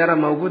بنوتة صغيرة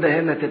موجودة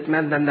هنا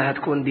تتمنى انها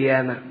تكون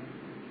ديانة.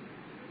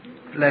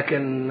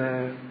 لكن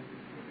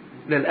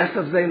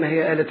للأسف زي ما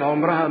هي قالت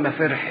عمرها ما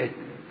فرحت،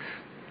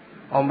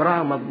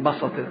 عمرها ما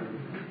اتبسطت،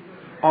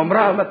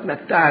 عمرها ما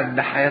اتمتعت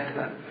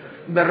بحياتها،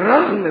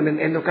 بالرغم من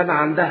انه كان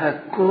عندها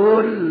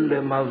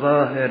كل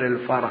مظاهر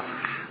الفرح،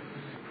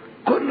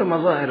 كل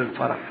مظاهر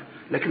الفرح،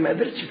 لكن ما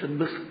قدرتش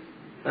تتبسط،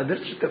 ما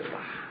قدرتش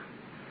تفرح.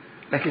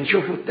 لكن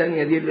شوفوا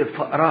التانية دي اللي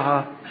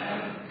فقرها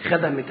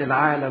خدمت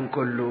العالم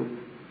كله.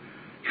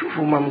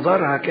 شوفوا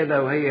منظرها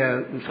كده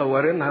وهي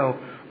مصورينها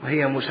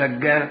وهي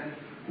مسجاة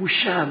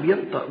وشها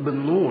بينطق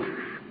بالنور،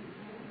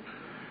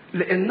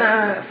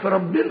 لانها في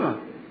ربنا.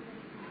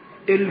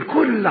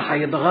 الكل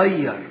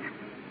هيتغير،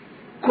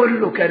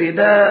 كله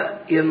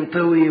كرداء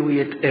ينطوي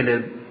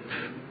ويتقلب.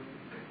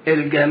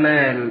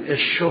 الجمال،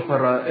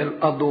 الشهرة،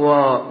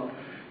 الأضواء،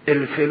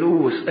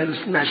 الفلوس،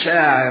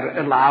 المشاعر،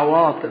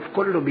 العواطف،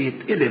 كله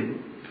بيتقلب،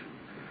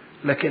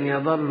 لكن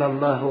يظل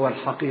الله هو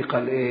الحقيقة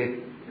الايه؟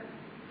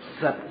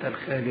 الثابتة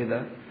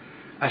الخالدة.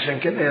 عشان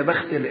كده يا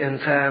بخت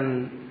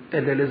الإنسان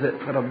اللي لزق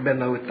في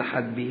ربنا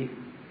واتحد بيه.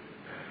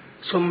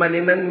 ثم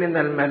لمن من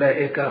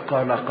الملائكة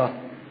قال قط؟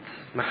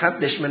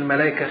 محدش من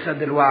الملائكة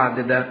خد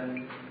الوعد ده.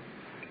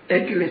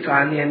 اجلس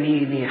عن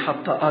يميني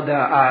حتى أضع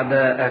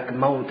أعداءك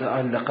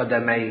موطئا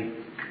لقدميك.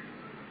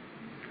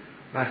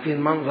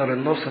 عارفين منظر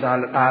النصر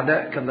على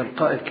الأعداء؟ كان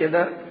القائد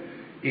كده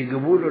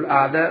يجيبوا له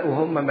الأعداء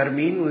وهم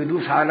مرمين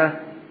ويدوس على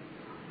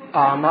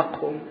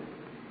أعناقهم.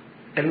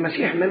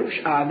 المسيح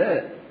ملوش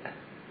أعداء،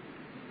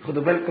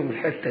 خدوا بالكم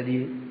الحتة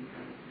دي.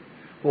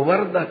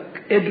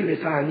 وبرضك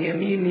اجلس عن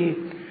يميني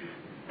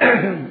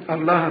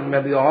الله ما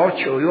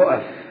بيقعدش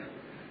ويقف،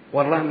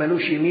 والله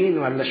ملوش يمين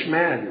ولا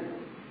شمال،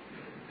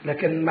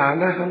 لكن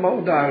معناها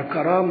موضع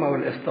الكرامة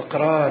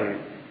والاستقرار.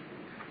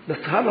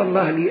 بس هل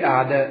الله ليه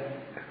أعداء؟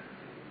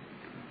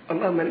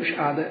 الله ملوش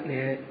أعداء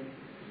نهائي.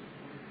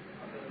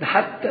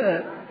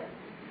 ده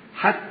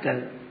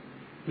حتى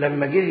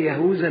لما جه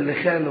يهوذا اللي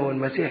خانه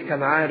والمسيح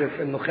كان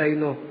عارف انه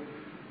خاينه،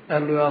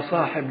 قال له يا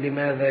صاحب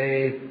لماذا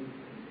ايه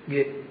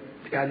جئت؟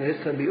 يعني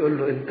لسه بيقول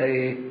له انت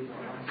ايه؟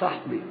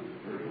 صاحبي،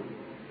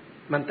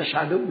 ما انتش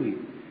عدوي.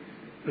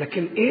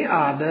 لكن ايه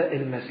اعداء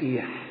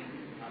المسيح؟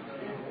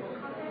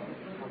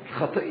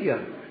 الخطية،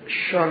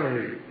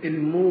 الشر،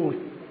 الموت.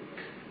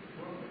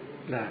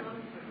 لا،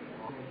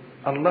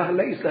 الله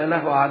ليس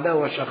له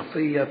عداوة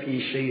شخصية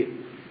في شيء،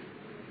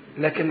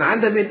 لكن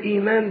عدم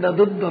الإيمان ده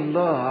ضد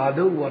الله،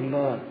 عدو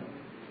الله.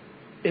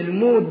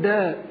 الموت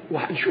ده،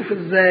 وهنشوف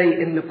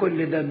ازاي ان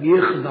كل ده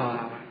بيخضع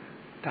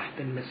تحت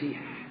المسيح.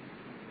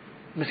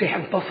 المسيح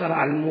انتصر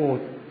على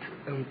الموت،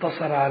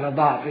 انتصر على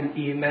ضعف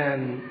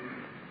الإيمان،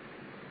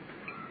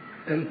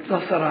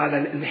 انتصر على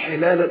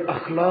الانحلال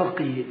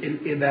الأخلاقي،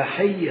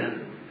 الإباحية،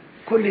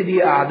 كل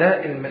دي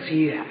أعداء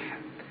المسيح.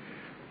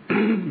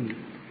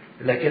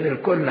 لكن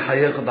الكل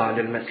هيخضع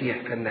للمسيح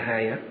في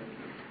النهاية،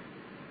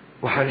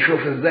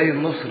 وهنشوف ازاي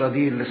النصرة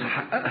دي اللي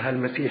سحققها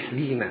المسيح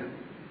لينا،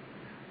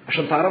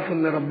 عشان تعرفوا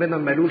ان ربنا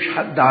ملوش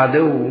حد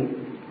عدو.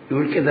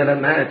 يقول كده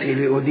لم آتي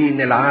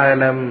لأدين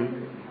العالم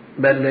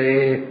بل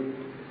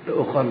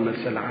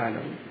لأخلص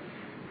العالم.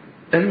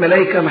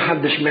 الملائكة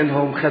محدش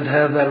منهم خد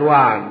هذا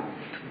الوعد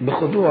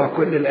بخضوع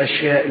كل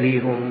الأشياء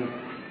ليهم.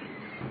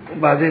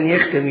 وبعدين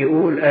يختم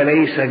يقول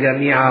أليس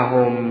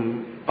جميعهم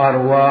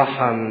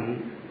أرواحا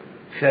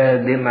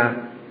خادمة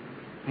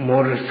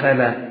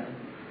مرسلة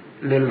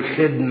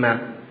للخدمة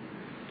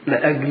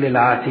لأجل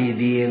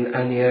العتيدين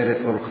أن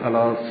يرثوا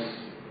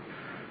الخلاص.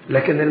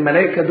 لكن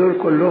الملائكة دول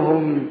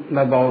كلهم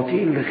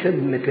مبعوثين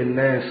لخدمة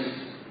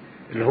الناس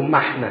اللي هم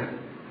احنا،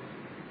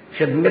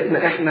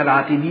 خدمتنا احنا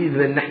العتيدين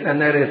بان احنا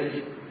نرث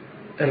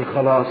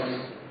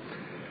الخلاص.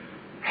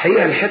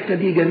 الحقيقة الحتة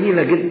دي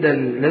جميلة جدا،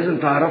 لازم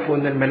تعرفوا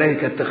ان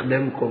الملائكة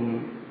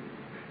تخدمكم.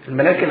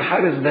 الملاك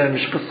الحارس ده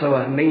مش قصة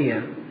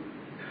وهمية.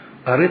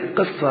 قريت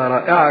قصة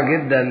رائعة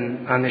جدا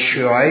عن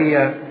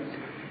الشيوعية،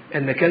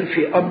 ان كان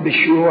في اب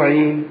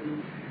شيوعي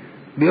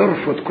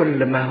بيرفض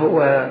كل ما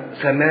هو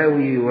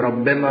سماوي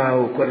وربنا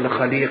وكل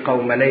خليقة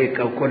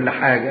وملائكة وكل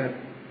حاجة.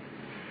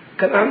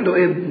 كان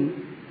عنده ابن،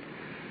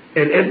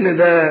 الابن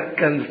ده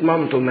كانت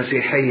مامته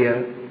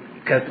مسيحية،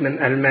 كانت من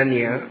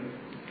ألمانيا،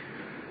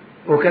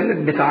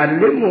 وكانت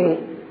بتعلمه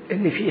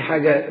ان في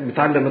حاجة،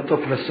 بتعلم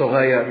الطفل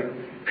الصغير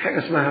في حاجة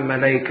اسمها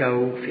ملائكة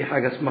وفي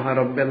حاجة اسمها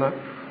ربنا،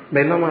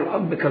 بينما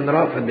الاب كان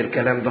رافض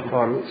الكلام ده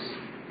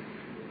خالص.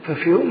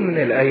 ففي يوم من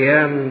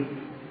الايام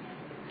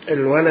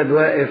الولد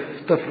واقف،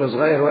 طفل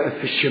صغير واقف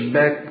في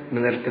الشباك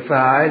من ارتفاع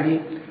عالي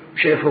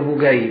وشايف ابوه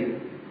جاي،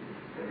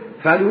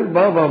 فقال يقول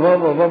بابا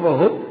بابا بابا،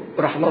 هوب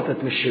راح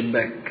ناطط من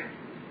الشباك.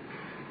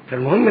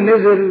 فالمهم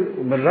نزل،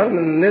 وبالرغم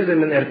انه نزل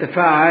من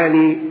ارتفاع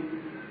عالي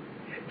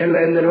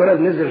الا ان الولد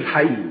نزل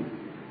حي.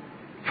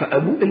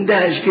 فابوه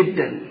اندهش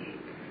جدا،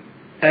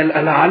 قال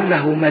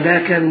ألعله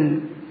ملاكا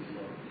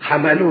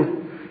حملوه.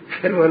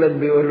 فالولد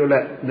بيقول له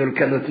لا، دول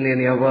كانوا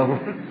 2 يا بابا.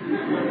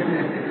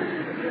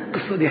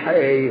 القصة دي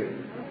حقيقية،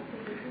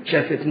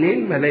 شاف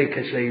 2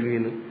 ملايكة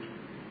شايلينه.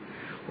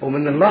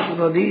 ومن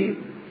اللحظة دي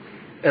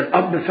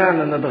الأب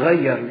فعلا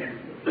اتغير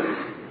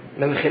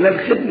من خلال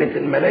خدمة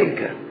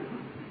الملايكة.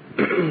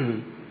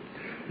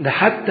 ده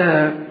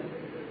حتى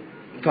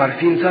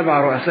تعرفين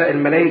 7 رؤساء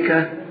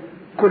الملايكة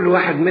كل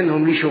واحد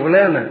منهم ليه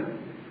شغلانة،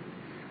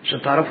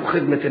 عشان تعرفوا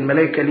خدمة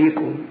الملايكة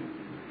ليكم.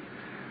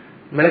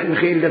 ملاك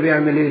ميخائيل ده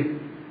بيعمل ايه؟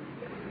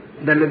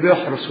 ده اللي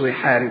بيحرس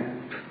ويحارب.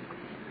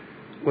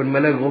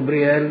 والملاك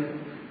غبريال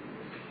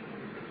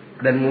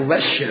ده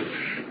المبشر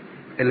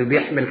اللي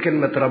بيحمل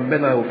كلمة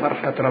ربنا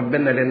وفرحة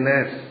ربنا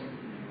للناس.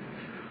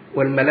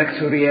 والملاك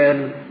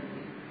سوريال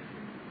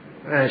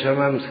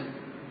شمامسة،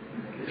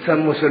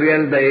 سموا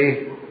سوريال ده ايه؟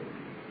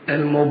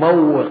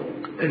 المبوق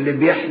اللي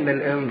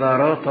بيحمل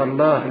انذارات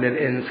الله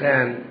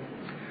للإنسان،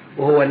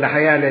 وهو اللي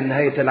هيعلن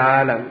نهاية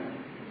العالم.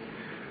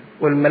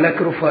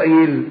 والملاك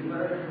رفائيل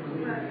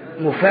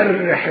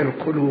مفرح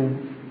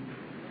القلوب،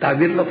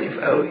 تعبير لطيف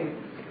قوي.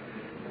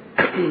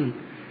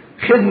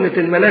 خدمة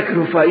الملاك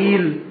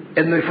رفائيل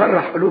انه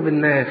يفرح قلوب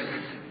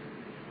الناس،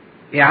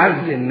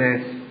 يعزي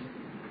الناس،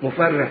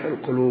 مفرح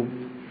القلوب.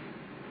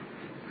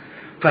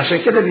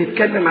 فعشان كده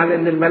بيتكلم على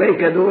ان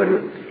الملائكة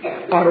دول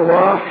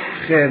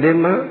ارواح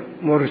خادمة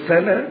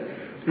مرسلة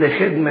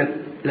لخدمة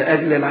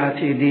لأجل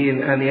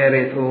العتيدين ان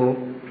يرثوا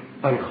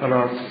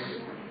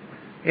الخلاص.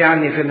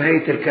 يعني في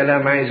نهاية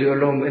الكلام عايز يقول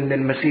لهم ان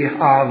المسيح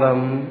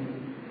اعظم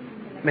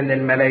من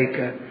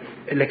الملائكة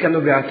اللي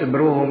كانوا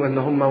بيعتبروهم ان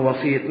هم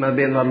وسيط ما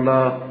بين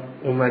الله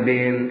وما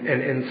بين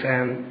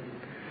الانسان،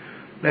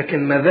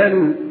 لكن ما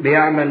زال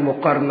بيعمل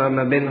مقارنة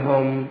ما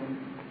بينهم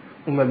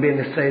وما بين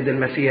السيد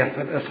المسيح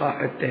في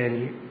الإصحاح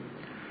الثاني.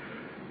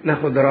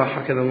 ناخد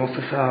راحة كده نص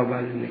ساعة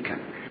وبعدين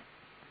نكمل.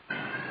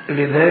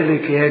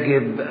 لذلك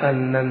يجب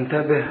أن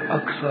ننتبه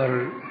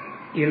أكثر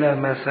إلى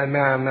ما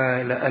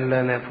سمعنا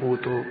لئلا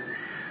نفوته،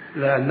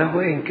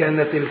 لأنه إن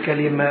كانت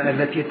الكلمة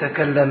التي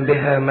تكلم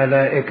بها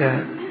ملائكة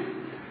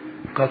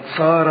قد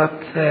صارت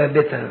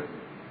ثابتة،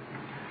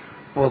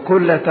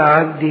 وكل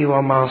تعدي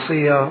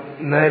ومعصية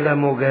نال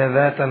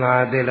مجازاة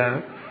عادلة،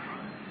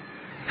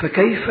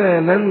 فكيف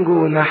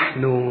ننجو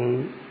نحن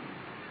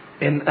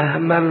إن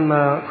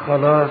أهملنا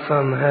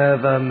خلاصا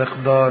هذا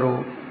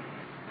مقداره؟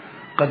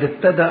 قد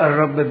ابتدأ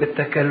الرب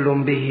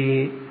بالتكلم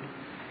به،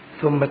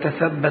 ثم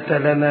تثبت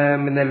لنا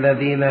من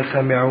الذين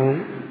سمعوا،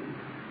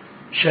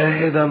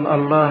 شاهدا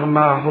الله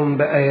معهم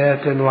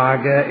بآيات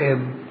وعجائب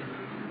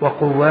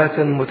وقوات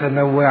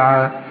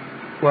متنوعة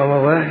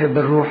ومواهب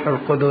الروح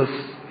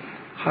القدس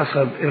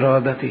حسب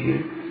إرادته.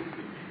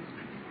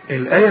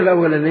 الآية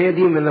الأولانية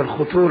دي من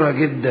الخطورة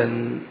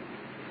جدا.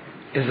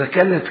 إذا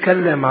كان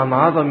نتكلم عن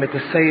عظمة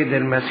السيد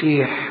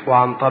المسيح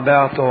وعن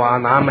طبيعته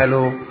وعن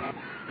عمله،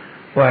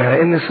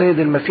 وعلى ان السيد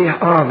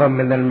المسيح اعظم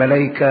من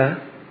الملائكة،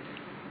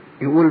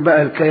 يقول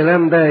بقى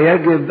الكلام ده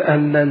يجب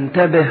ان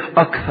ننتبه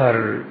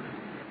اكثر.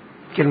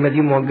 الكلمة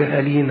دي موجهة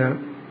لينا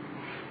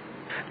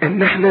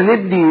ان احنا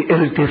ندي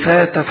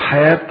التفاتة في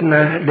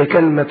حياتنا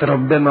لكلمة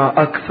ربنا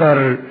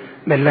اكثر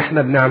من اللي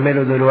احنا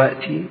بنعمله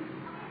دلوقتي.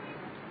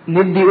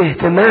 ندي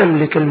اهتمام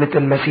لكلمة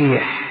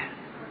المسيح،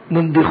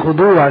 ندي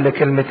خضوع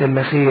لكلمة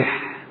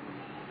المسيح،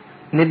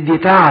 ندي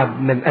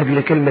تعب من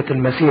اجل كلمة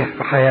المسيح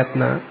في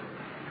حياتنا.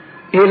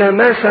 الى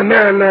ما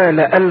سمعنا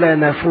لئلا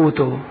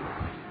نفوته.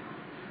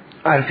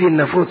 عارفين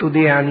نفوته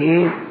دي يعني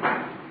ايه؟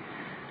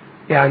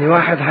 يعني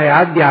واحد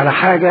هيعدي على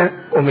حاجة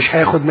ومش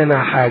هياخد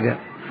منها حاجة،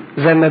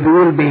 زي ما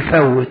بيقول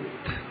بيفوت.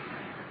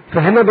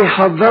 فهنا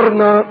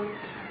بيحذرنا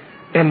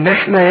ان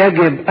احنا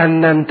يجب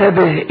ان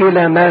ننتبه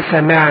الى ما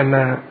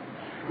سمعنا.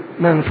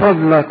 من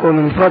فضلك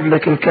ومن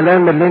فضلك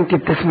الكلام اللي انت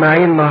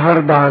بتسمعيه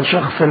النهاردة عن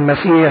شخص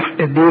المسيح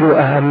اديله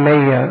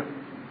اهمية.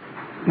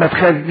 ما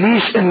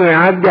تخليش انه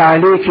يعدي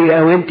عليكي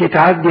او انت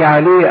تعدي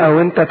عليه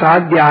او انت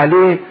تعدي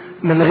عليه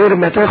من غير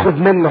ما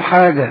تاخد منه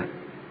حاجة،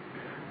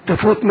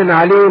 تفوت من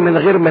عليه من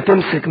غير ما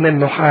تمسك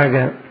منه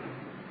حاجة.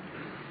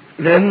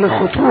 لان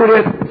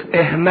خطورة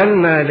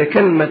اهمالنا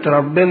لكلمة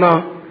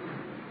ربنا،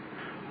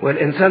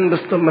 والانسان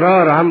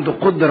باستمرار عنده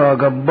قدرة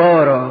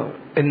جبارة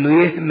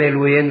انه يهمل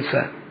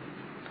وينسى،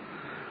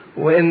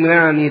 وانه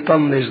يعني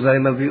يطنش زي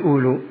ما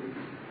بيقولوا.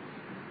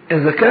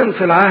 اذا كان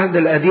في العهد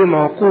القديم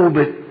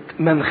عقوبة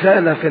من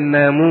خالف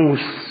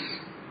الناموس،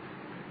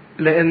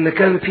 لان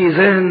كان في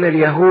ذهن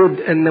اليهود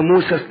ان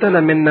موسى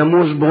استلم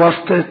الناموس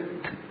بواسطة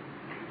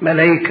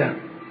ملائكة.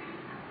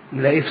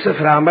 نلاقي في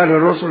سفر اعمال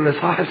الرسل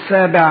الاصحاح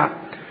 7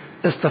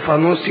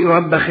 استفانوس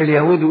يوبخ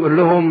اليهود ويقول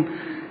لهم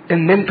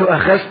ان انتوا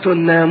اخذتوا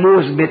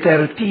الناموس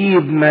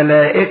بترتيب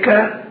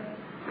ملائكة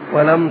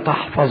ولم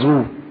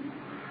تحفظوه.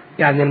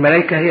 يعني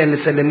الملائكة هي اللي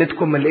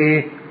سلمتكم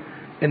الايه؟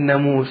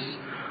 الناموس.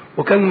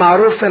 وكان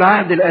معروف في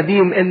العهد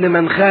القديم ان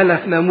من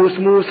خالف ناموس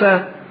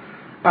موسى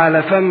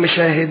على فم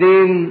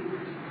شاهدين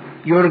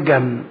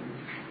يرجم،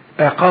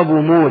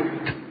 عقابه موت.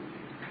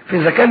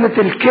 فاذا كانت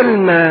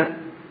الكلمة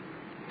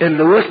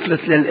اللي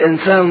وصلت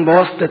للانسان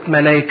بواسطة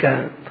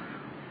ملائكة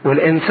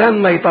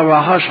والانسان ما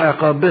يطوعهاش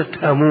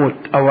عقابتها موت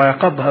او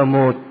عقابها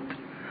موت،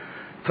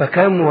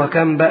 فكم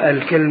وكم بقى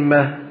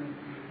الكلمة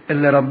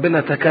اللي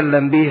ربنا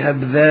تكلم بيها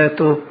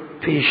بذاته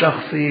في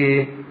شخص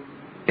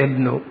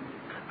ابنه.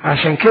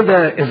 عشان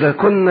كده اذا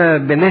كنا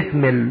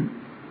بنهمل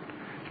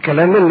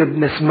الكلام اللي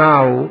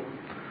بنسمعه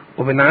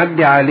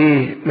وبنعدي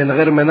عليه من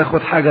غير ما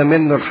ناخد حاجة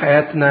منه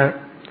لحياتنا،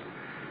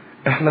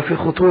 احنا في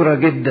خطورة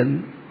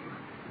جدا.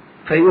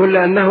 فيقول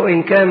لأنه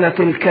إن كانت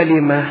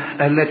الكلمة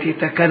التي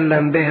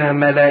تكلم بها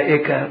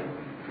ملائكة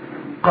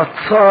قد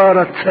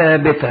صارت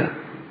ثابتة،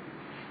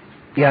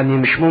 يعني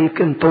مش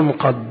ممكن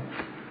تنقض،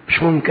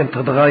 مش ممكن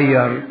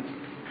تتغير،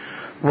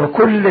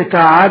 وكل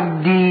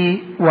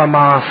تعدي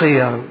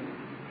ومعصية.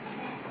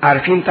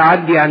 عارفين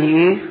تعدي يعني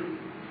ايه؟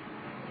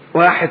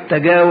 واحد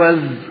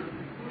تجاوز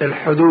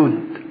الحدود،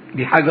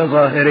 دي حاجة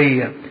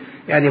ظاهرية.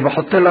 يعني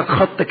بحط لك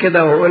خط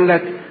كده واقول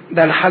لك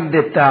ده الحد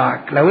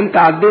بتاعك، لو انت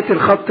عديت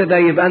الخط ده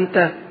يبقى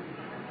انت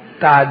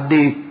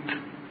تعديت.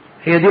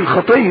 هي دي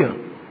الخطية.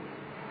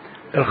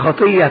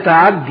 الخطية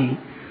تعدي.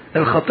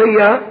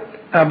 الخطية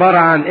عبارة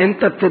عن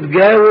انت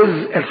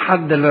بتتجاوز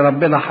الحد اللي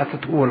ربنا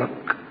حاطته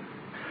لك.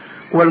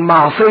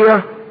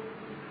 والمعصية،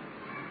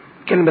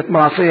 كلمة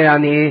معصية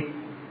يعني ايه؟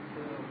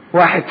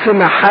 واحد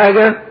سمع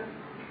حاجة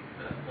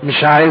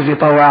مش عايز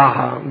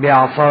يطوعها،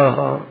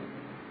 بيعصاها.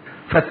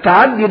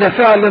 فالتعدي ده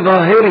فعل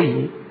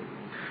ظاهري،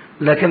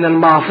 لكن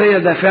المعصية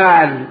ده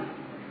فعل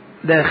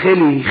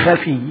داخلي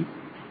خفي.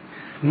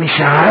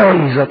 مش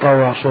عايز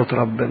اطوع صوت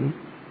ربنا،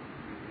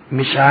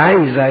 مش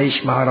عايز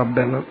اعيش مع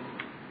ربنا.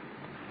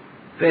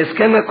 فإذا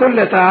كان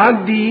كل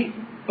تعدي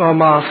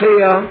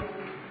ومعصية،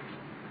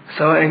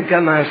 سواء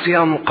كان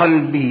عصيان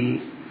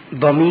قلبي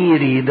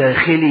ضميري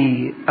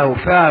داخلي او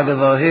فعل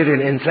ظاهري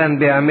الانسان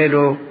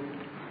بيعمله،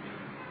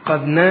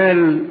 قد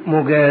نال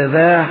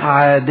مجازاة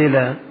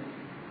عادلة.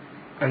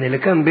 يعني اللي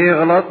كان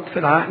بيغلط في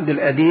العهد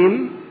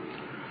القديم،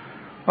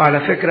 وعلى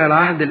فكرة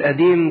العهد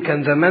القديم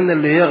كان زمان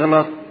اللي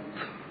يغلط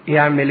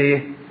يعمل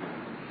ايه؟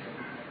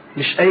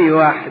 مش اي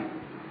واحد،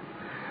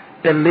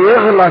 اللي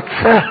يغلط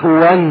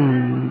سهوا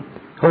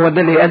هو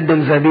ده اللي يقدم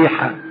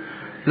ذبيحة،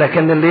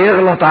 لكن اللي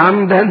يغلط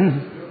عمدا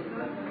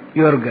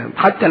يرجم،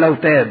 حتى لو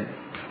تاب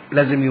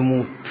لازم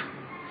يموت.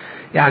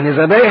 يعني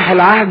ذبائح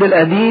العهد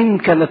القديم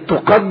كانت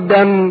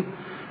تقدم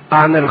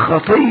عن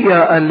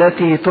الخطية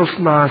التي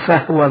تصنع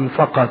سهوا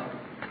فقط،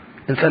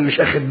 الإنسان مش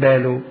أخد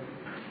باله.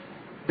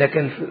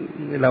 لكن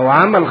لو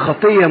عمل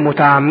خطية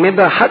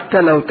متعمدة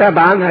حتى لو تاب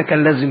عنها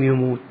كان لازم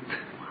يموت،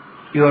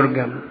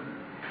 يرجم.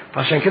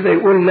 فعشان كده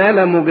يقول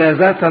نال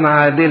مجازاة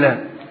عادلة.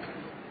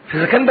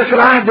 فإذا كان ده في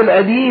العهد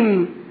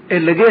القديم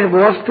اللي جه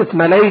بواسطة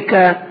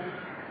ملائكة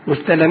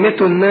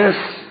واستلمته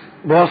الناس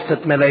بواسطة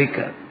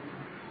ملائكة،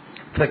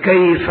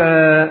 فكيف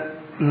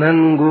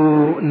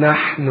ننجو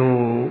نحن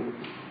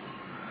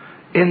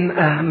إن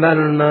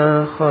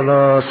أهملنا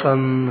خلاصا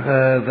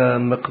هذا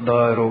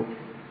مقداره؟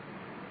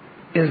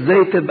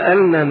 ازاي تبقى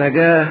لنا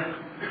نجاة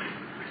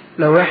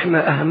لو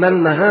احنا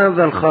اهملنا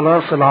هذا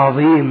الخلاص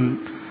العظيم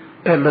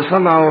اللي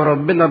صنعه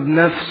ربنا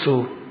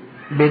بنفسه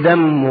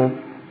بدمه.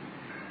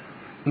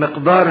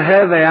 مقدار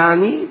هذا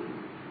يعني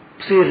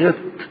صيغة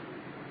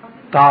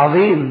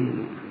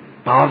تعظيم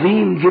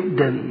عظيم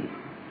جدا.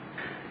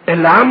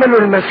 اللي عمله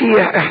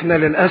المسيح احنا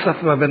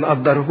للأسف ما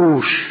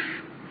بنقدرهوش،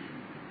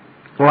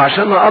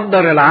 وعشان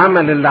اقدر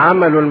العمل اللي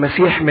عمله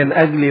المسيح من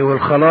اجلي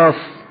والخلاص،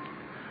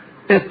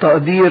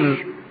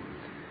 التقدير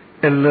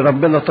اللي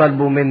ربنا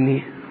طالبه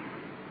مني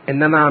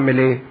ان انا اعمل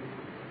ايه؟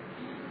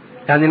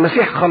 يعني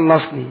المسيح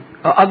خلصني،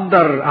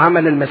 اقدر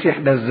عمل المسيح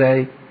ده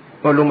ازاي؟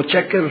 اقول له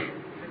متشكر؟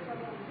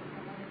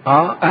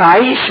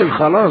 اعيش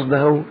الخلاص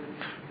ده، هو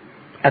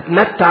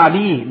اتمتع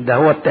بيه، ده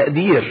هو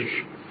التقدير.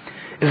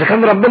 اذا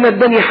كان ربنا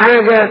اداني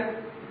حاجة،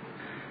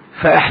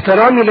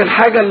 فاحترامي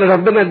للحاجة اللي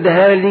ربنا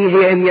اداها لي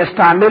هي اني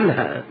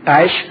استعملها،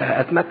 اعيشها،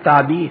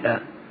 اتمتع بيها.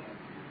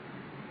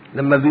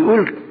 لما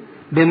بيقول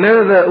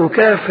بماذا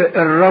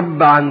اكافئ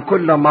الرب عن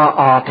كل ما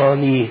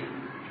اعطانيه،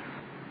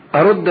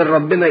 ارد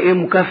لربنا ايه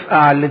مكافأة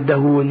على اللي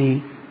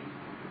ادهوني؟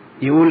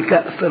 يقول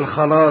كأس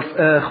الخلاص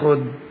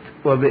اخد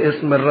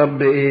وباسم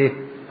الرب ايه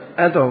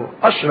ادعو،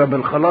 اشرب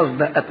الخلاص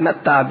ده،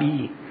 اتمتع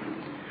بيه.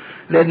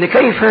 لان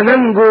كيف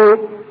ننجو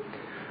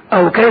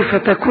او كيف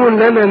تكون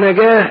لنا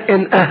نجاة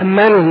ان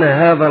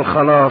اهملنا هذا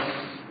الخلاص،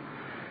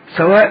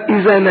 سواء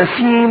اذا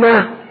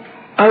نسينا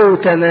او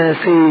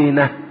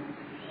تناسينا.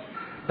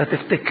 ما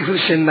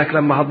تفتكرش انك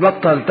لما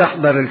هتبطل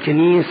تحضر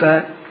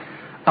الكنيسة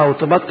او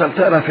تبطل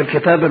تقرأ في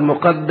الكتاب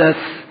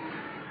المقدس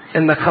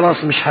انك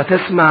خلاص مش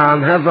هتسمع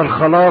عن هذا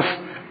الخلاص،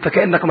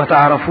 فكأنك ما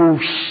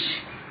تعرفوش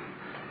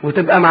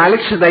وتبقى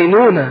معلكش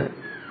دينونة.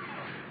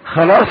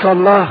 خلاص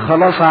الله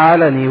خلاص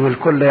علني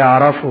والكل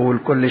يعرفه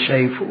والكل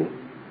شايفه.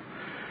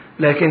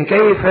 لكن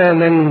كيف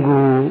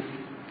ننجو؟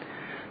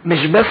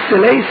 مش بس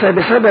ليس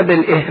بسبب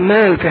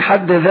الإهمال في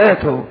حد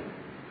ذاته،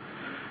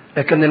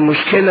 لكن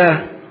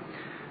المشكلة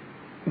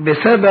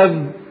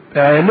بسبب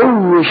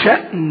علو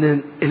شأن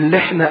اللي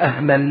احنا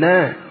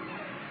أهملناه.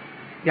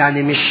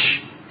 يعني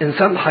مش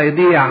إنسان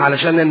هيضيع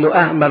علشان إنه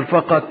أهمل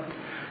فقط،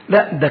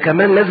 لا، ده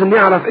كمان لازم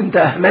يعرف أنت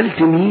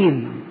أهملت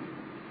مين.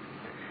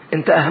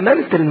 أنت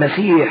أهملت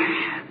المسيح،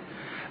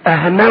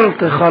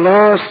 أهملت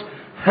خلاص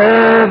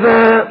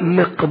هذا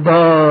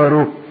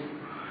مقداره،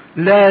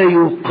 لا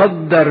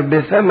يقدر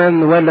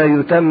بثمن ولا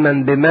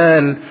يتمن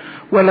بمال،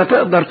 ولا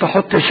تقدر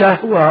تحط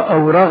شهوة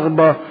أو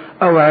رغبة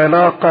أو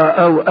علاقة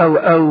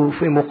أو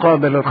في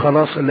مقابل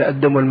الخلاص اللي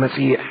قدمه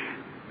المسيح.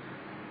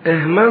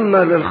 إهمالنا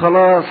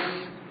للخلاص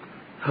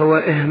هو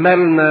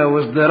إهمالنا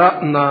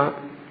وازدراءنا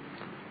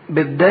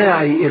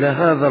بالداعي إلى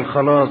هذا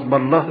الخلاص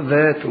بالله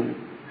ذاته.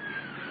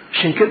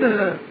 عشان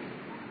كده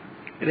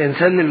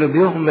الإنسان اللي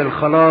بيهمل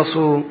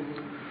خلاصه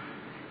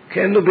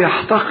كأنه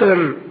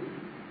بيحتقر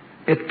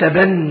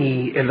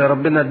التبني اللي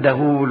ربنا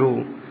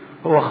اداهوله.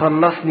 هو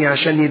خلصني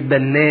عشان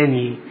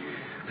يتبناني.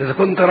 إذا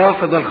كنت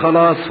رافض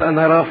الخلاص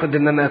فأنا رافض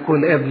إن أنا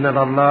أكون ابن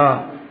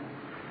لله.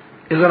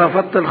 إذا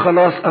رفضت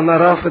الخلاص أنا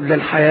رافض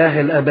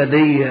للحياة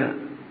الأبدية،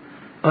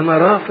 أنا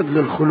رافض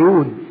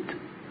للخلود.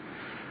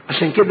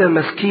 عشان كده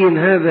مسكين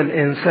هذا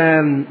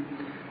الإنسان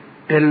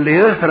اللي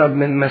يهرب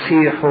من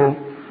مسيحه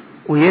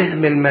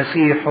ويهمل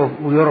مسيحه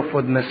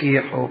ويرفض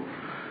مسيحه.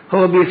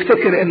 هو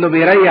بيفتكر إنه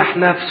بيريح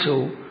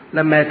نفسه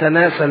لما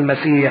يتناسى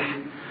المسيح،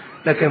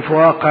 لكن في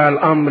واقع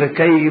الأمر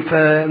كيف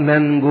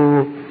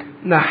ننجو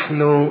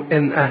نحن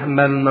إن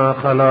أهملنا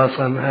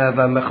خلاصا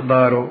هذا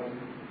مقداره؟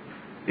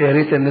 يا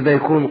ريت إن ده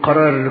يكون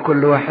قرار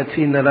لكل واحد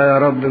فينا. لا يا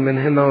رب، من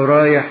هنا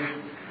ورايح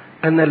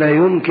أنا لا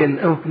يمكن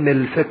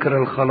أهمل فكر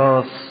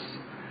الخلاص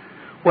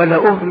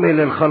ولا أهمل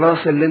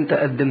الخلاص اللي أنت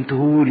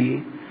قدمته لي،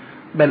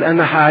 بل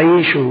أنا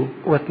هعيشه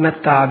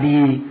واتمتع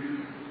بيه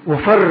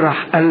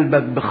وفرح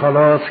قلبك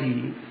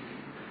بخلاصي،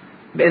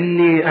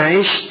 بأني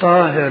أعيش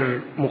طاهر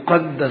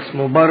مقدس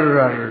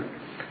مبرر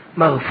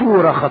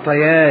مغفورة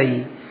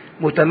خطاياي،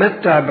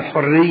 متمتع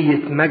بحرية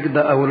مجد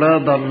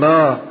أولاد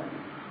الله،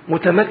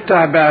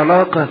 متمتع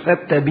بعلاقة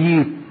ثابتة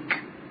بيك.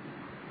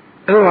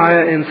 اوعى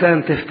يا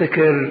إنسان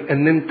تفتكر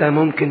أن أنت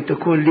ممكن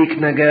تكون ليك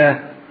نجاة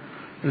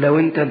لو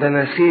أنت ده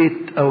نسيت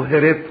أو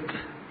هربت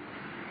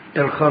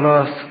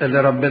الخلاص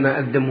اللي ربنا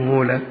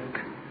قدمه لك.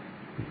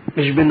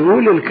 مش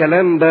بنقول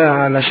الكلام ده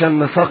علشان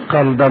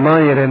نثقل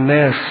ضماير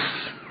الناس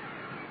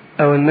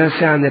او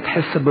الناس يعني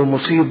تحس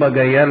بمصيبة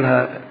جاية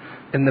لها،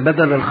 ان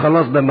بدل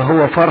الخلاص ده ما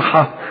هو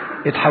فرحة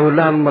يتحول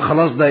لها ان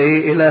خلاص ده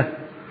ايه الى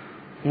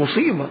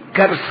مصيبة،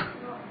 كارثة،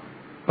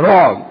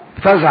 رعب،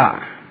 فزع.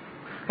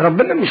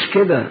 ربنا مش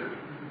كده.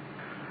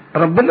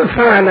 ربنا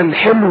فعلا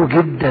حلو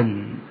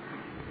جدا،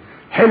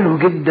 حلو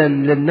جدا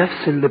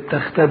للنفس اللي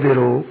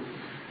بتختبره،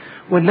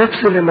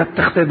 والنفس اللي ما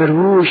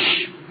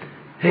بتختبرهوش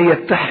هي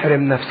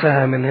بتحرم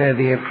نفسها من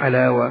هذه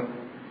الحلاوة.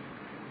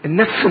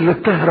 النفس اللي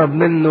بتهرب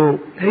منه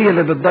هي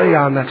اللي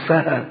بتضيع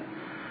نفسها،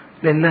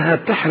 لأنها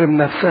بتحرم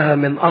نفسها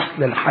من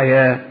أصل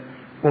الحياة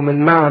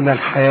ومن معنى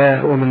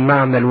الحياة ومن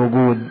معنى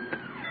الوجود.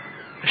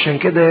 عشان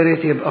كده يا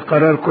ريت يبقى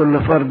قرار كل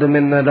فرد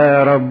منا، لا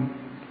يا رب،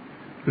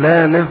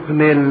 لا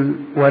نهمل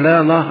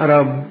ولا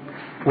نهرب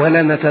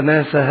ولا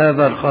نتناسى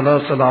هذا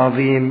الخلاص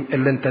العظيم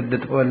اللي انت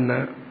اديته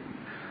لنا.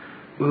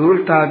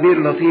 ويقول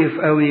تعبير لطيف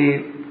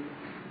قوي: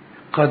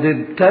 قد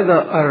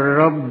ابتدأ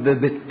الرب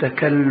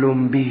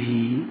بالتكلم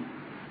به.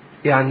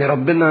 يعني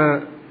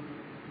ربنا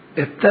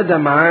ابتدى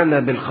معانا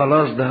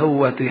بالخلاص ده،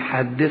 هو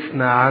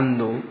يحدثنا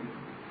عنه،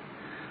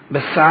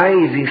 بس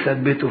عايز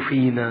يثبته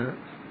فينا.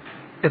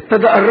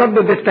 ابتدأ الرب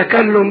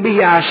بالتكلم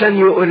به عشان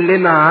يقول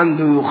لنا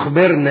عنه،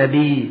 يخبرنا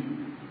بيه.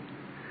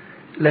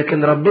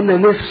 لكن ربنا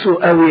نفسه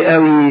قوي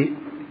قوي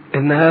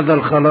ان هذا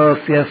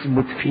الخلاص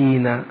يثبت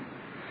فينا،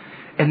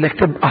 انك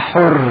تبقى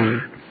حر،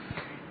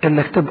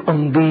 انك تبقى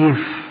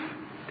نظيف،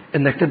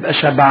 انك تبقى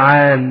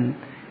شبعان،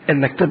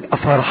 انك تبقى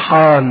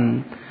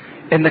فرحان،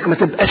 انك ما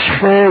تبقاش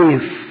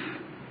خايف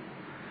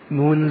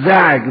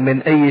منزعج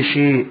من اي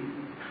شيء.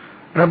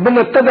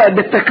 ربنا ابتدأ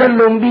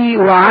بالتكلم بيه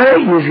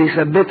وعايز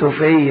يثبته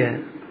فيا.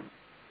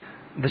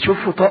 ده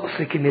شوفوا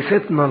طقس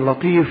كنيستنا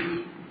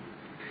اللطيف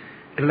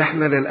اللي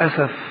احنا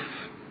للأسف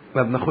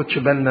ما بناخدش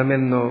بالنا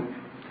منه.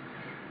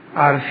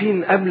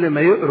 عارفين قبل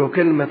ما يقروا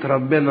كلمة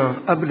ربنا،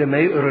 قبل ما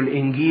يقروا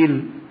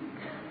الإنجيل،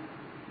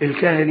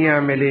 الكاهن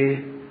يعمل ايه؟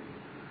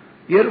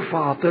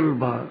 يرفع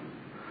طلبة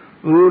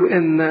ويقول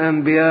إن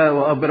أنبياء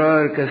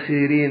وأبرار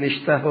كثيرين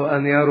اشتهوا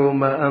أن يروا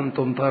ما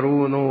أنتم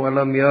ترونه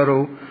ولم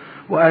يروا،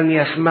 وأن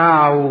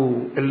يسمعوا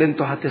اللي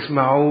انتوا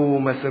هتسمعوه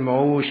وما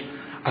سمعوش.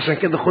 عشان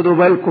كده خدوا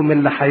بالكم من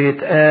اللي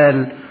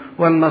هيتقال: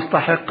 وأن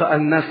نستحق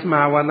أن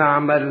نسمع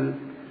ونعمل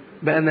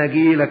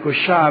بأناجيلك.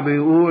 والشعب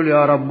يقول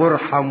يا رب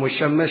ارحم،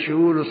 والشماس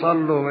يقولوا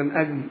صلوا من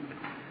أجل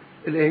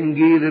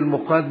الإنجيل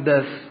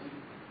المقدس.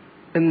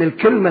 إن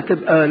الكلمة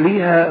تبقى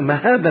ليها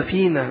مهابة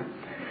فينا.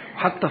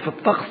 حتى في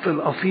الطقس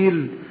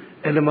الأصيل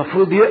اللي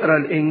مفروض يقرأ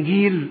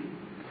الإنجيل،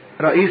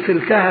 رئيس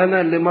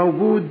الكهنة اللي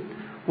موجود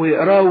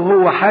ويقراه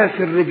وهو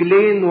حافي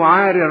الرجلين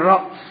وعاري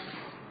الرأس،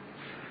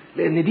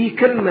 لأن دي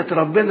كلمة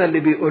ربنا اللي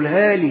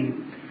بيقولها لي.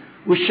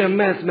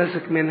 والشماس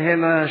ماسك من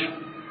هنا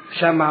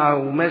شمعة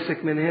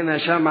وماسك من هنا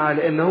شمعة،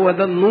 لأن هو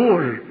ده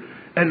النور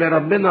اللي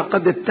ربنا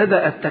قد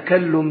ابتدأ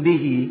التكلم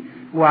به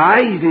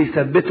وعايز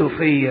يثبته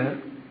فيا.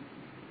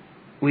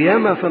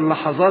 وياما في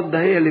اللحظات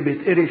ده هي اللي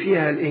بيتقري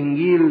فيها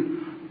الإنجيل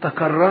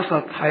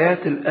تكرست حياة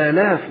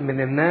الآلاف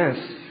من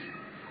الناس.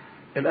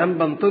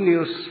 الأنبا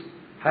أنطونيوس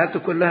حياته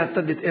كلها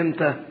ابتدت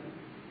امتى؟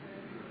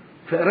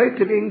 في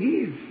قراية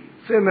الإنجيل.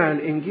 سمع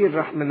الإنجيل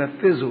راح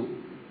منفذه.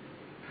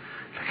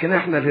 لكن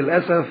احنا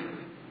للأسف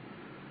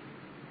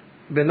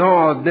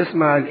بنقعد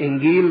نسمع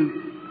الإنجيل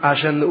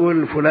عشان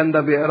نقول فلان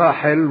ده بيقراه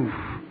حلو،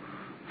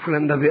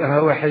 فلان ده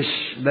بيقراه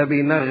وحش، ده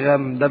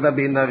بينغم، ده ما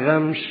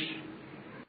بينغمش.